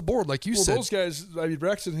across the board, like you said, those guys. I mean,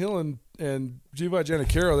 Braxton Hill and Giovanni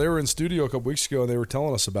Giannicaro, they were in studio a couple weeks ago, and they were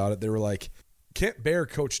telling us about it. They were like, Kent Baer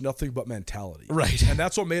coached nothing but mentality, right? And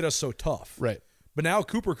that's what made us so tough, right? But now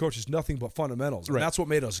Cooper coaches nothing but fundamentals. And that's what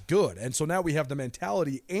made us good. And so now we have the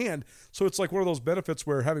mentality. And so it's like one of those benefits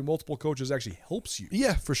where having multiple coaches actually helps you.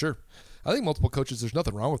 Yeah, for sure. I think multiple coaches, there's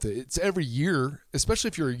nothing wrong with it. It's every year, especially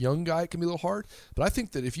if you're a young guy, it can be a little hard. But I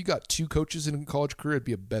think that if you got 2 coaches in a college career, it'd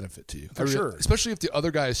be a benefit to you. For sure. Especially if the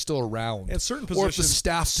other guy is still around. And certain positions. Or if the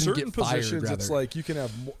staff didn't get fired, rather. It's like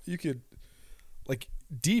like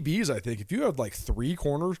DBs, I think, if you have like 3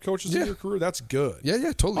 corner coaches in your career, that's good. Yeah,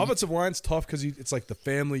 totally. Offensive line's tough because it's like the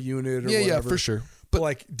family unit or whatever. Yeah, for sure. But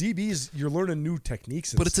like DBs, you're learning new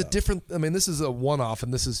techniques. But it's a different. I mean, this is a one-off,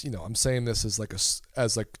 and this is, I'm saying this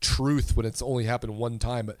as like truth when it's only happened one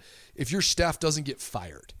time. But if your staff doesn't get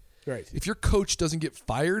fired, right? If your coach doesn't get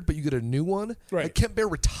fired, but you get a new one, right? Like Kent Baer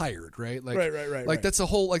retired, right? Like, right. Like that's a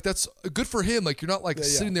whole. Like that's good for him. Like you're not like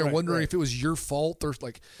sitting there wondering if it was your fault or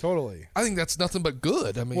like. Totally. I think that's nothing but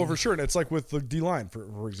good. I mean, well, for sure, and it's like with the D line,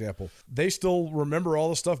 for example, they still remember all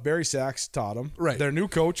the stuff Barry Sachs taught them. Right. Their new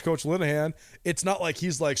coach, Coach Linehan. It's not like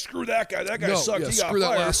he's like, screw that guy. That guy sucked. He screw got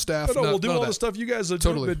that fired. last staff. No, we'll do all the stuff you guys have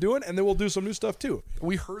been doing, and then we'll do some new stuff too.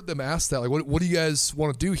 We heard them ask that, like, what do you guys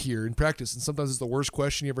want to do here in practice? And sometimes it's the worst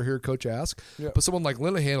question you ever hear a coach ask. Yeah. But someone like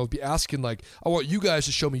Linehan will be asking, like, I want you guys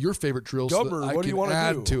to show me your favorite drills so that I what do can you want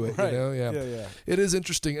add to it. Right. Yeah. It is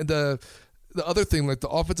interesting. And the other thing, like the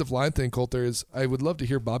offensive line thing, Colter, is I would love to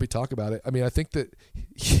hear Bobby talk about it. I mean, I think that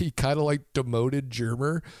he kind of like demoted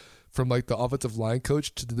Germer from like the offensive line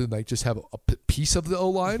coach to then like just have a piece of the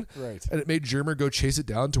O-line. Right. And it made Germer go chase it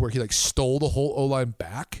down to where he like stole the whole O-line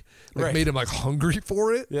back. Like made him like hungry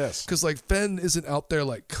for it. Yes. Because like Fenn isn't out there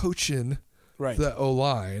like coaching the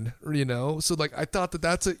O-line, So like I thought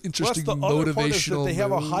that's an interesting the other part is that motivational they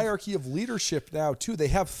have a move. hierarchy of leadership now too. They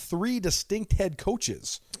have 3 distinct head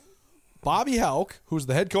coaches. Bobby Hauck, who's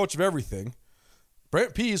the head coach of everything,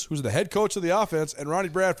 Brent Pease, who's the head coach of the offense, and Ronnie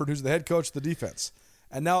Bradford, who's the head coach of the defense.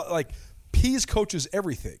 And now like Pease coaches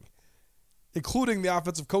everything, including the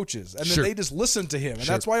offensive coaches. And then they just listen to him. And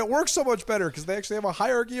that's why it works so much better, because they actually have a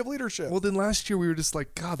hierarchy of leadership. Well, then last year we were just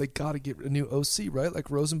like, God, they got to get a new OC, right?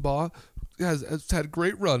 Like Rosenbaugh has had a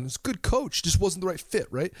great run. He's a good coach, just wasn't the right fit,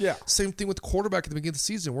 right? Yeah. Same thing with the quarterback at the beginning of the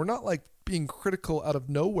season. We're not like being critical out of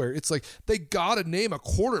nowhere. It's like they got to name a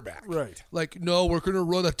quarterback. Right. Like, no, we're going to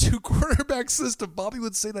run a 2-quarterback system. Bobby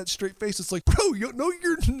would say that straight face. It's like, bro, no,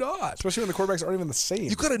 you're not. Especially when the quarterbacks aren't even the same.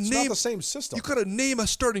 You got to name not the same system. You got to name a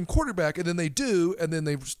starting quarterback, and then they do, and then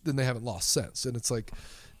they haven't lost sense. And it's like,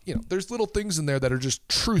 there's little things in there that are just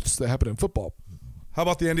truths that happen in football. How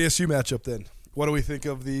about the NDSU matchup then? What do we think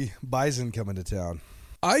of the Bison coming to town?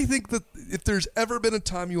 I think that if there's ever been a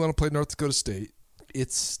time you want to play North Dakota State,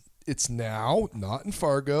 it's now, not in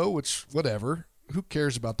Fargo, which, whatever. Who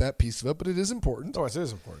cares about that piece of it? But it is important. Oh, it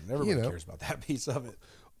is important. Everybody cares about that piece of it.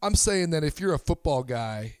 I'm saying that if you're a football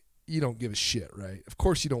guy, you don't give a shit, right? Of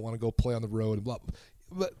course you don't want to go play on the road and blah,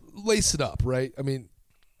 but lace it up, right? I mean,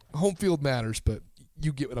 home field matters, but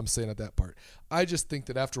you get what I'm saying at that part. I just think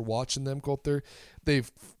that after watching them, Colter, they've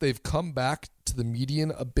come back to the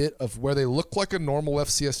median a bit of where they look like a normal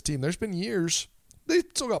FCS team. There's been years. They've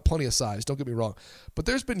still got plenty of size, don't get me wrong. But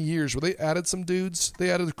there's been years where they added some dudes. They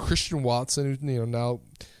added Christian Watson, who now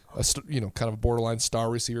kind of a borderline star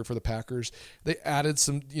receiver for the Packers. They added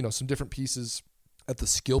some different pieces at the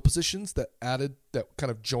skill positions that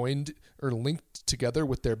kind of joined or linked together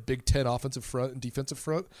with their Big Ten offensive front and defensive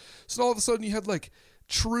front. So all of a sudden you had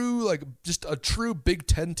just a true Big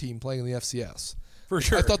Ten team playing in the FCS. For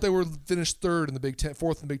sure. I thought they were finished third in the Big Ten,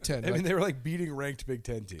 fourth in the Big Ten. I mean, they were like beating ranked Big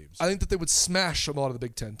Ten teams. I think that they would smash a lot of the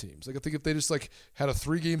Big Ten teams. Like I think if they just like had a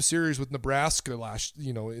 3-game series with Nebraska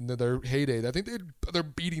in their heyday, I think they're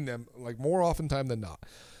beating them like more often time than not.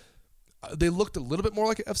 They looked a little bit more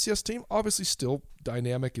like an FCS team, obviously still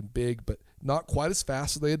dynamic and big, but not quite as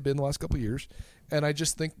fast as they had been the last couple of years. And I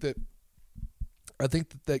just think that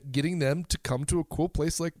getting them to come to a cool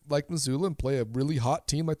place like Missoula and play a really hot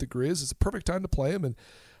team like the Griz is a perfect time to play them. And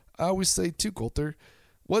I always say too, Colter,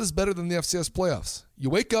 what is better than the FCS playoffs?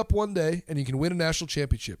 You wake up one day and you can win a national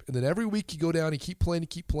championship. And then every week you go down, you keep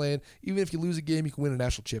playing. Even if you lose a game, you can win a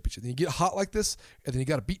national championship. Then you get hot like this, and then you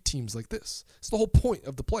got to beat teams like this. It's the whole point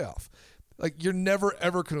of the playoff. Like, you're never,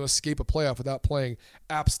 ever going to escape a playoff without playing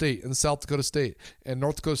App State and South Dakota State and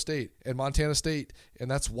North Dakota State and Montana State, and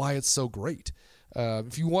that's why it's so great.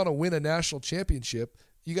 If you want to win a national championship,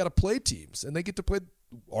 you got to play teams, and they get to play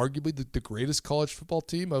arguably the greatest college football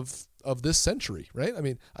team of this century, right? I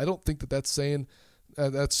mean, I don't think that's saying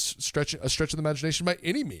that's a stretch of the imagination by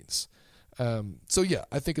any means. So, yeah,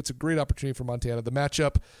 I think it's a great opportunity for Montana. The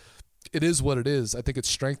matchup, it is what it is. I think it's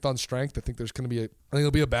strength on strength. I think there's going to be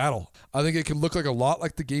it'll be a battle. I think it can look like a lot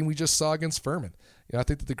like the game we just saw against Furman. I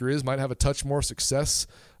think that the Griz might have a touch more success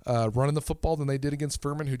running the football than they did against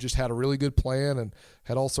Furman, who just had a really good plan and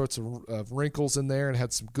had all sorts of wrinkles in there and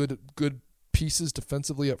had some good pieces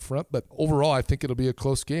defensively up front. But overall, I think it'll be a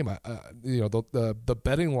close game. The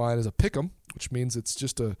betting line is a pick'em, which means it's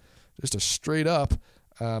just a straight up.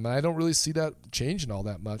 And I don't really see that changing all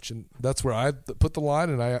that much. And that's where I put the line,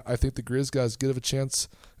 and I think the Griz got as good of a chance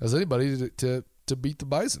as anybody to beat the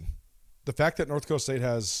Bison. The fact that North Dakota State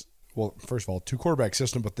has, well, first of all, 2-quarterback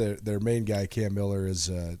system, but their main guy, Cam Miller, is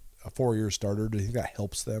a 4-year starter. Do you think that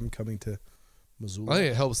helps them coming to Missoula? I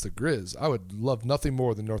think it helps the Griz. I would love nothing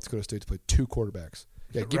more than North Dakota State to play 2 quarterbacks.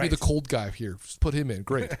 Yeah, give me the cold guy here. Just put him in.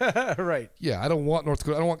 Great. Right. Yeah, I don't want North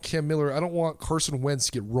Dakota. I don't want Cam Miller. I don't want Carson Wentz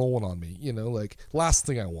to get rolling on me. Last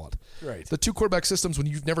thing I want. Right. The 2-quarterback systems, when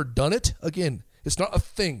you've never done it, again, it's not a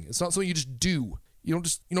thing. It's not something you just do. You don't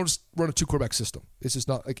just run a 2-quarterback system. It's just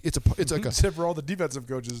not like it's like a except for all the defensive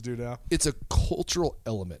coaches do now. It's a cultural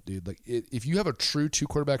element, dude. Like if you have a true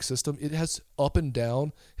 2-quarterback system, it has up and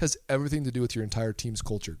down, has everything to do with your entire team's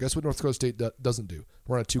culture. Guess what North Dakota State doesn't do?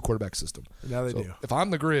 Run a 2-quarterback system. Now they do. If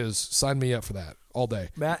I'm the Griz, sign me up for that all day.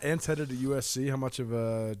 Matt Entz headed to USC. How much of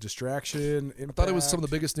a distraction? Impact? I thought it was some of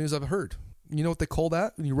the biggest news I've heard. You know what they call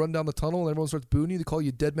that? When you run down the tunnel and everyone starts booing you, they call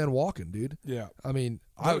you dead man walking, dude. Yeah. I mean,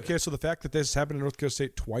 okay, so the fact that this happened in North Dakota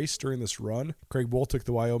State twice during this run, Craig Bohl took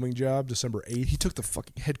the Wyoming job December 8th. He took the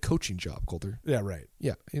fucking head coaching job, Colter. Yeah, right.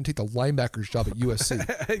 Yeah, he didn't take the linebacker's job at USC.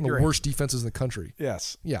 The worst defenses in the country.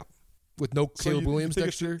 Yes. Yeah. With no Caleb Williams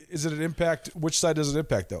next year. Is it an impact? Which side does it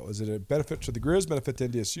impact, though? Is it a benefit to the Griz, benefit to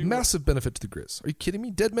NDSU? Massive benefit to the Griz. Are you kidding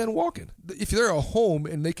me? Dead man walking. If they're at home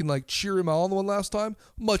and they can cheer him on the one last time,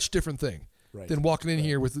 much different thing than walking in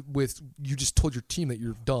here with you just told your team that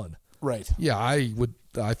you're done. Right. Yeah,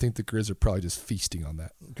 I think the Griz are probably just feasting on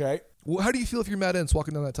that. Okay. Well, how do you feel if you're Matt Entz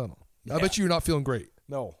walking down that tunnel? Yeah. I bet you're not feeling great.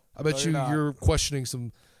 No. I bet you're questioning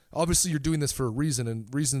some. Obviously, you're doing this for a reason,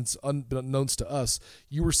 and reasons unknowns to us.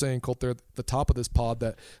 You were saying, Colt, there at the top of this pod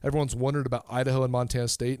that everyone's wondered about Idaho and Montana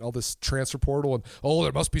State and all this transfer portal, and,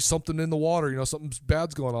 there must be something in the water. Something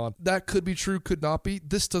bad's going on. That could be true, could not be.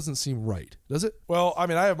 This doesn't seem right, does it? Well, I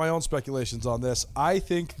mean, I have my own speculations on this. I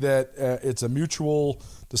think that it's a mutual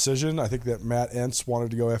decision. I think that Matt Entz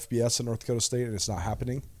wanted to go FBS in North Dakota State, and it's not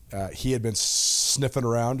happening. He had been sniffing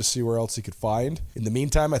around to see where else he could find. In the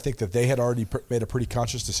meantime, I think that they had already made a pretty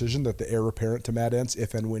conscious decision that the heir apparent to Matt Entz,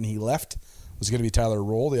 if and when he left, was going to be Tyler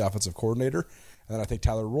Roll, the offensive coordinator. And then I think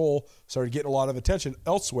Tyler Roll started getting a lot of attention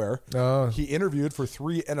elsewhere. He interviewed for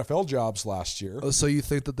 3 NFL jobs last year. So you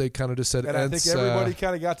think that they kind of just said, and I think everybody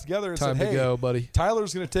kind of got together and said, hey, go, buddy.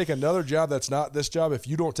 Tyler's going to take another job that's not this job if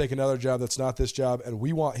you don't take another job that's not this job, and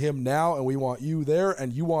we want him now, and we want you there,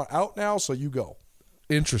 and you want out now, so you go.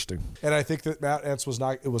 Interesting. And I think that Matt Entz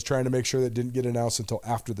was trying to make sure that it didn't get announced until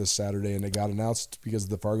after this Saturday, and it got announced because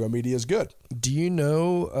the Fargo media is good. Do you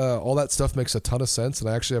know all that stuff makes a ton of sense, and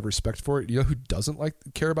I actually have respect for it. You know who doesn't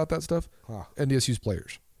care about that stuff? NDSU's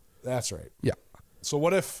players. That's right. Yeah. So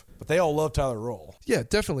what if? But they all love Tyler Roll. Yeah,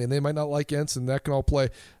 definitely, and they might not like Entz, and that can all play.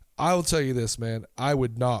 I will tell you this, man. I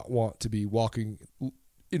would not want to be walking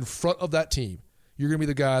in front of that team. You're going to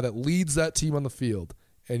be the guy that leads that team on the field,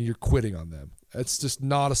 and you're quitting on them. It's just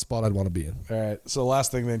not a spot I'd want to be in. All right. So last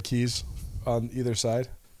thing then, keys on either side.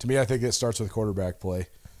 To me, I think it starts with quarterback play.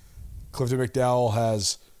 Clifton McDowell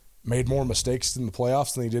has made more mistakes in the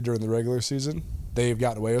playoffs than he did during the regular season. They've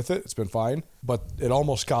gotten away with it. It's been fine. But it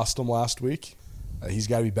almost cost him last week. He's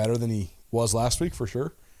got to be better than he was last week for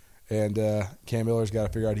sure. And Cam Miller's got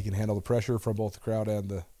to figure out he can handle the pressure from both the crowd and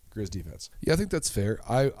the Griz defense. Yeah, I think that's fair.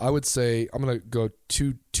 I would say I'm going to go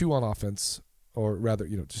two on offense, or rather,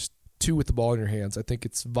 just 2 with the ball in your hands. I think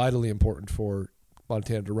it's vitally important for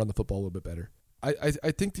Montana to run the football a little bit better. I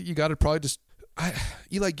think that you got to probably just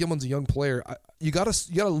Eli Gilman's a young player. You got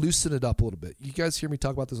to loosen it up a little bit. You guys hear me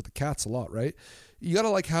talk about this with the Cats a lot, right? You got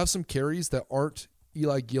to have some carries that aren't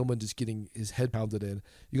Eli Gilman just getting his head pounded in.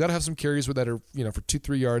 You got to have some carries that are, for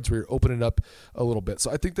 2-3 yards where you're opening up a little bit. So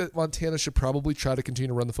I think that Montana should probably try to continue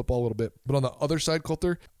to run the football a little bit. But on the other side,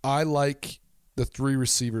 Colter, I like the 3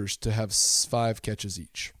 receivers to have 5 catches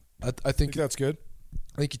each. I think that's good.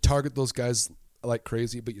 I think you target those guys like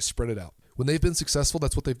crazy, but you spread it out. When they've been successful,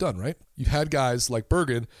 that's what they've done, right? You've had guys like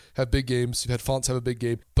Bergen have big games. You've had Fonts have a big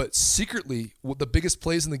game. But secretly, the biggest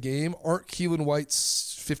plays in the game aren't Keelan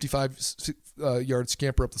White's 55-yard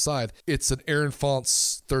scamper up the side. It's an Aaron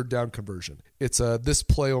Fonts 3rd down conversion. It's this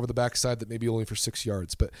play over the backside that may be only for 6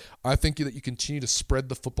 yards. But I think that you continue to spread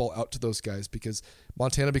the football out to those guys because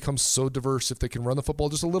Montana becomes so diverse if they can run the football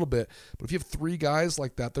just a little bit. But if you have 3 guys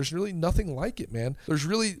like that, there's really nothing like it, man. There's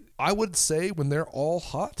really, I would say, when they're all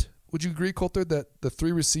hot, would you agree, Colter, that the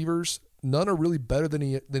 3 receivers, none are really better than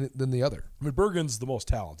the other? I mean, Bergen's the most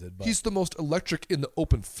talented. But he's the most electric in the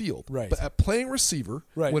open field. Right. But at playing receiver,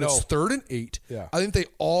 when it's 3rd and 8, I think they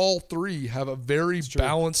all 3 have a very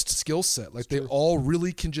balanced skill set. Like they all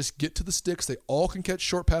really can just get to the sticks. They all can catch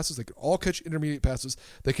short passes. They can all catch intermediate passes.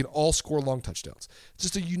 They can all score long touchdowns. It's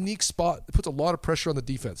just a unique spot. It puts a lot of pressure on the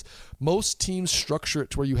defense. Most teams structure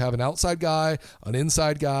it to where you have an outside guy, an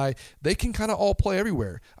inside guy. They can kind of all play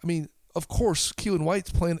everywhere. I mean, of course, Keelan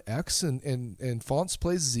White's playing X and Fonts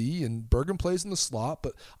plays Z and Bergen plays in the slot,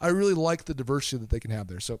 but I really like the diversity that they can have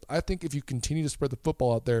there. So I think if you continue to spread the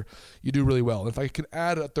football out there, you do really well. And if I can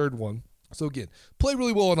add a 3rd one, so again, play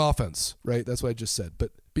really well on offense, right? That's what I just said.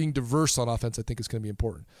 But being diverse on offense, I think is going to be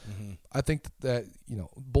important. Mm-hmm. I think that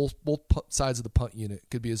both sides of the punt unit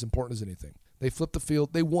could be as important as anything. They flipped the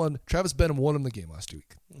field. They won. Travis Benham won him the game last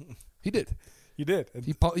week. He did. He did.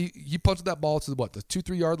 He punted that ball to the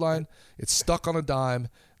 2-3 yard line. It's stuck on a dime.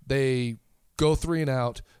 They go 3 and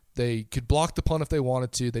out. They could block the punt if they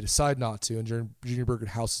wanted to. They decide not to, and Junior Bergen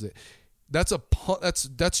houses it. That's a punt.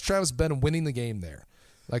 That's Travis Benham winning the game there.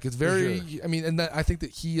 Like it's very. Sure. I mean, and I think that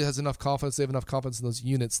he has enough confidence. They have enough confidence in those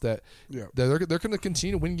units that they're going to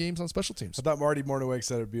continue to win games on special teams. I thought Marty Morningweg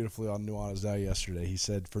said it beautifully on Nuanez Now yesterday. He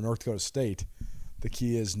said for North Dakota State, the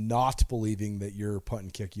key is not believing that your punt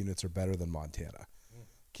and kick units are better than Montana.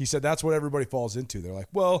 He said that's what everybody falls into. They're like,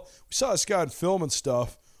 well, we saw this guy in film and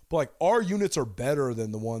stuff, but like our units are better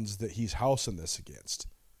than the ones that he's housing this against.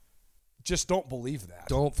 Just don't believe that.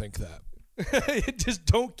 Don't think that. Just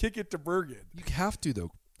don't kick it to Bergen. You have to,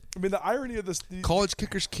 though. I mean, the irony of this... College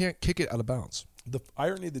kickers can't kick it out of bounds. The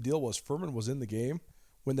irony of the deal was Furman was in the game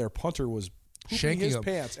when their punter was shanking his him.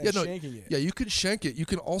 Pants and shanking it. Yeah, you can shank it. You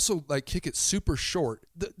can also kick it super short.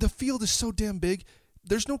 The field is so damn big.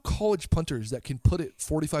 There's no college punters that can put it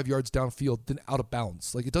 45 yards downfield then out of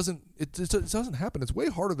bounds. Like it doesn't happen. It's way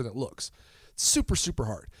harder than it looks. It's super, super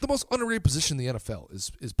hard. The most underrated position in the NFL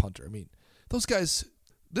is punter. I mean, those guys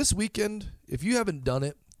this weekend, if you haven't done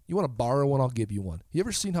it, you want to borrow one, I'll give you one. You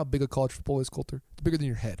ever seen how big a college football is, Colter? It's bigger than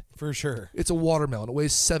your head. For sure. It's a watermelon. It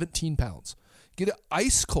weighs 17 pounds. Get it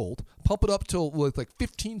ice cold, pump it up till with like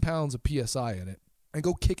 15 pounds of PSI in it, and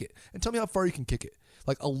go kick it. And tell me how far you can kick it.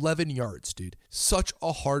 Like 11 yards, dude. Such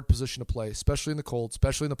a hard position to play, especially in the cold,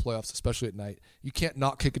 especially in the playoffs, especially at night. You can't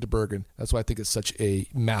not kick it to Bergen. That's why I think it's such a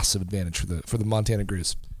massive advantage for the Montana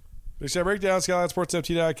Griz. Big Sky Breakdown,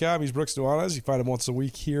 SkylineSportsMT.com. He's Brooks Nuanez. You find him once a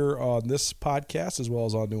week here on this podcast as well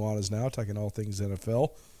as on Nuanez Now, talking all things NFL.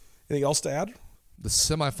 Anything else to add? The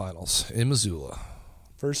semifinals in Missoula.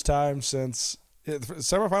 First time since...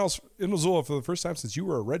 semifinals in Missoula for the first time since you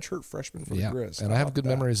were a redshirt freshman for the Griz. And I have good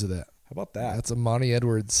memories of that. How about that? That's Amani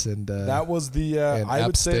Edwards and that was the I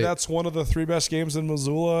would say that's one of the 3 best games in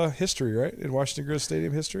Missoula history, right? In Washington Griz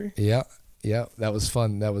Stadium history. Yeah, that was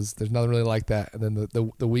fun. There's nothing really like that. And then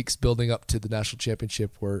the weeks building up to the national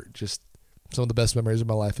championship were just some of the best memories of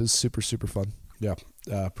my life. It was super, super fun. Yeah,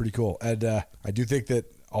 pretty cool. And I do think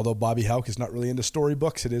that although Bobby Houck is not really into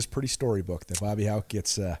storybooks, it is pretty storybook that Bobby Houck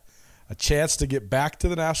gets a chance to get back to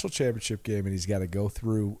the national championship game, and he's got to go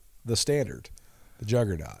through the standard, the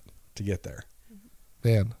juggernaut, to get there.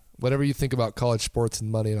 Man, whatever you think about college sports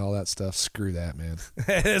and money and all that stuff, screw that, man.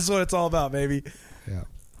 That's what it's all about, baby. Yeah.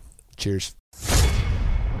 Cheers.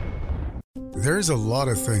 There's a lot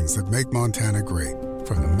of things that make Montana great,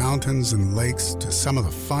 from the mountains and lakes to some of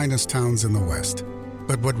the finest towns in the West.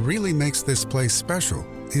 But what really makes this place special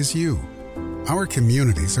is you. Our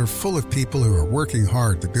communities are full of people who are working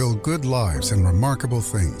hard to build good lives and remarkable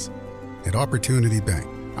things. At Opportunity Bank,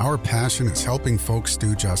 our passion is helping folks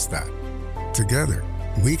do just that. Together,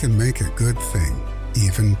 we can make a good thing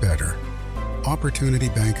even better. Opportunity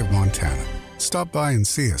Bank of Montana. Stop by and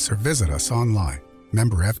see us or visit us online.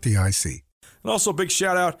 Member FDIC. And also a big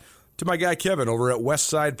shout out to my guy Kevin over at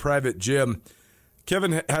Westside Private Gym.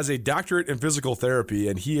 Kevin has a doctorate in physical therapy,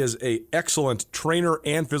 and he is an excellent trainer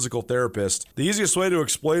and physical therapist. The easiest way to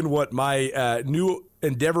explain what my new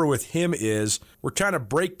endeavor with him is, we're trying to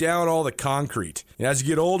break down all the concrete. And as you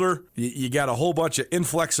get older, you got a whole bunch of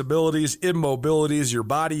inflexibilities, immobilities. Your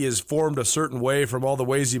body is formed a certain way from all the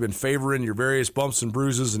ways you've been favoring your various bumps and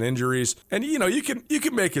bruises and injuries. And you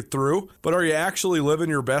can make it through, but are you actually living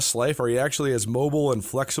your best life? Are you actually as mobile and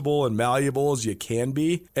flexible and malleable as you can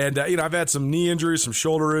be? And I've had some knee injuries, some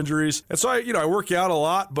shoulder injuries. And so I work out a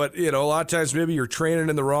lot, but a lot of times maybe you're training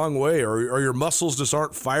in the wrong way, or your muscles just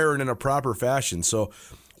aren't firing in a proper fashion. So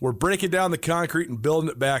we're breaking down the concrete and building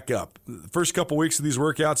it back up. The first couple weeks of these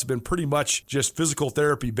workouts have been pretty much just physical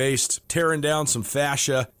therapy based, tearing down some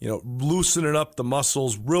fascia, loosening up the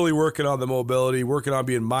muscles, really working on the mobility, working on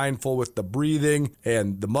being mindful with the breathing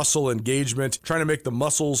and the muscle engagement, trying to make the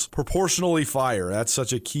muscles proportionally fire. That's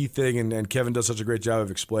such a key thing, and Kevin does such a great job of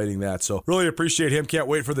explaining that. So really appreciate him. Can't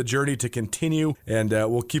wait for the journey to continue, and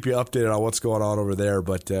we'll keep you updated on what's going on over there.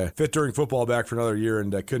 But Fit During Football back for another year,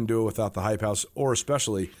 and couldn't do it without the Hype House, or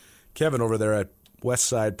especially Kevin over there at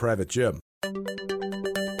Westside Private Gym.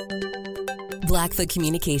 Blackfoot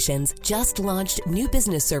Communications just launched new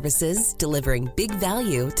business services delivering big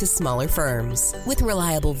value to smaller firms. With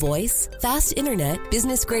reliable voice, fast internet,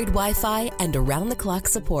 business-grade Wi-Fi, and around-the-clock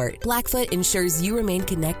support, Blackfoot ensures you remain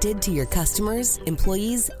connected to your customers,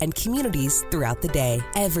 employees, and communities throughout the day,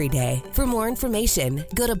 every day. For more information,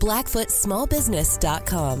 go to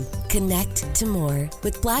blackfootsmallbusiness.com. Connect to more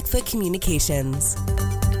with Blackfoot Communications.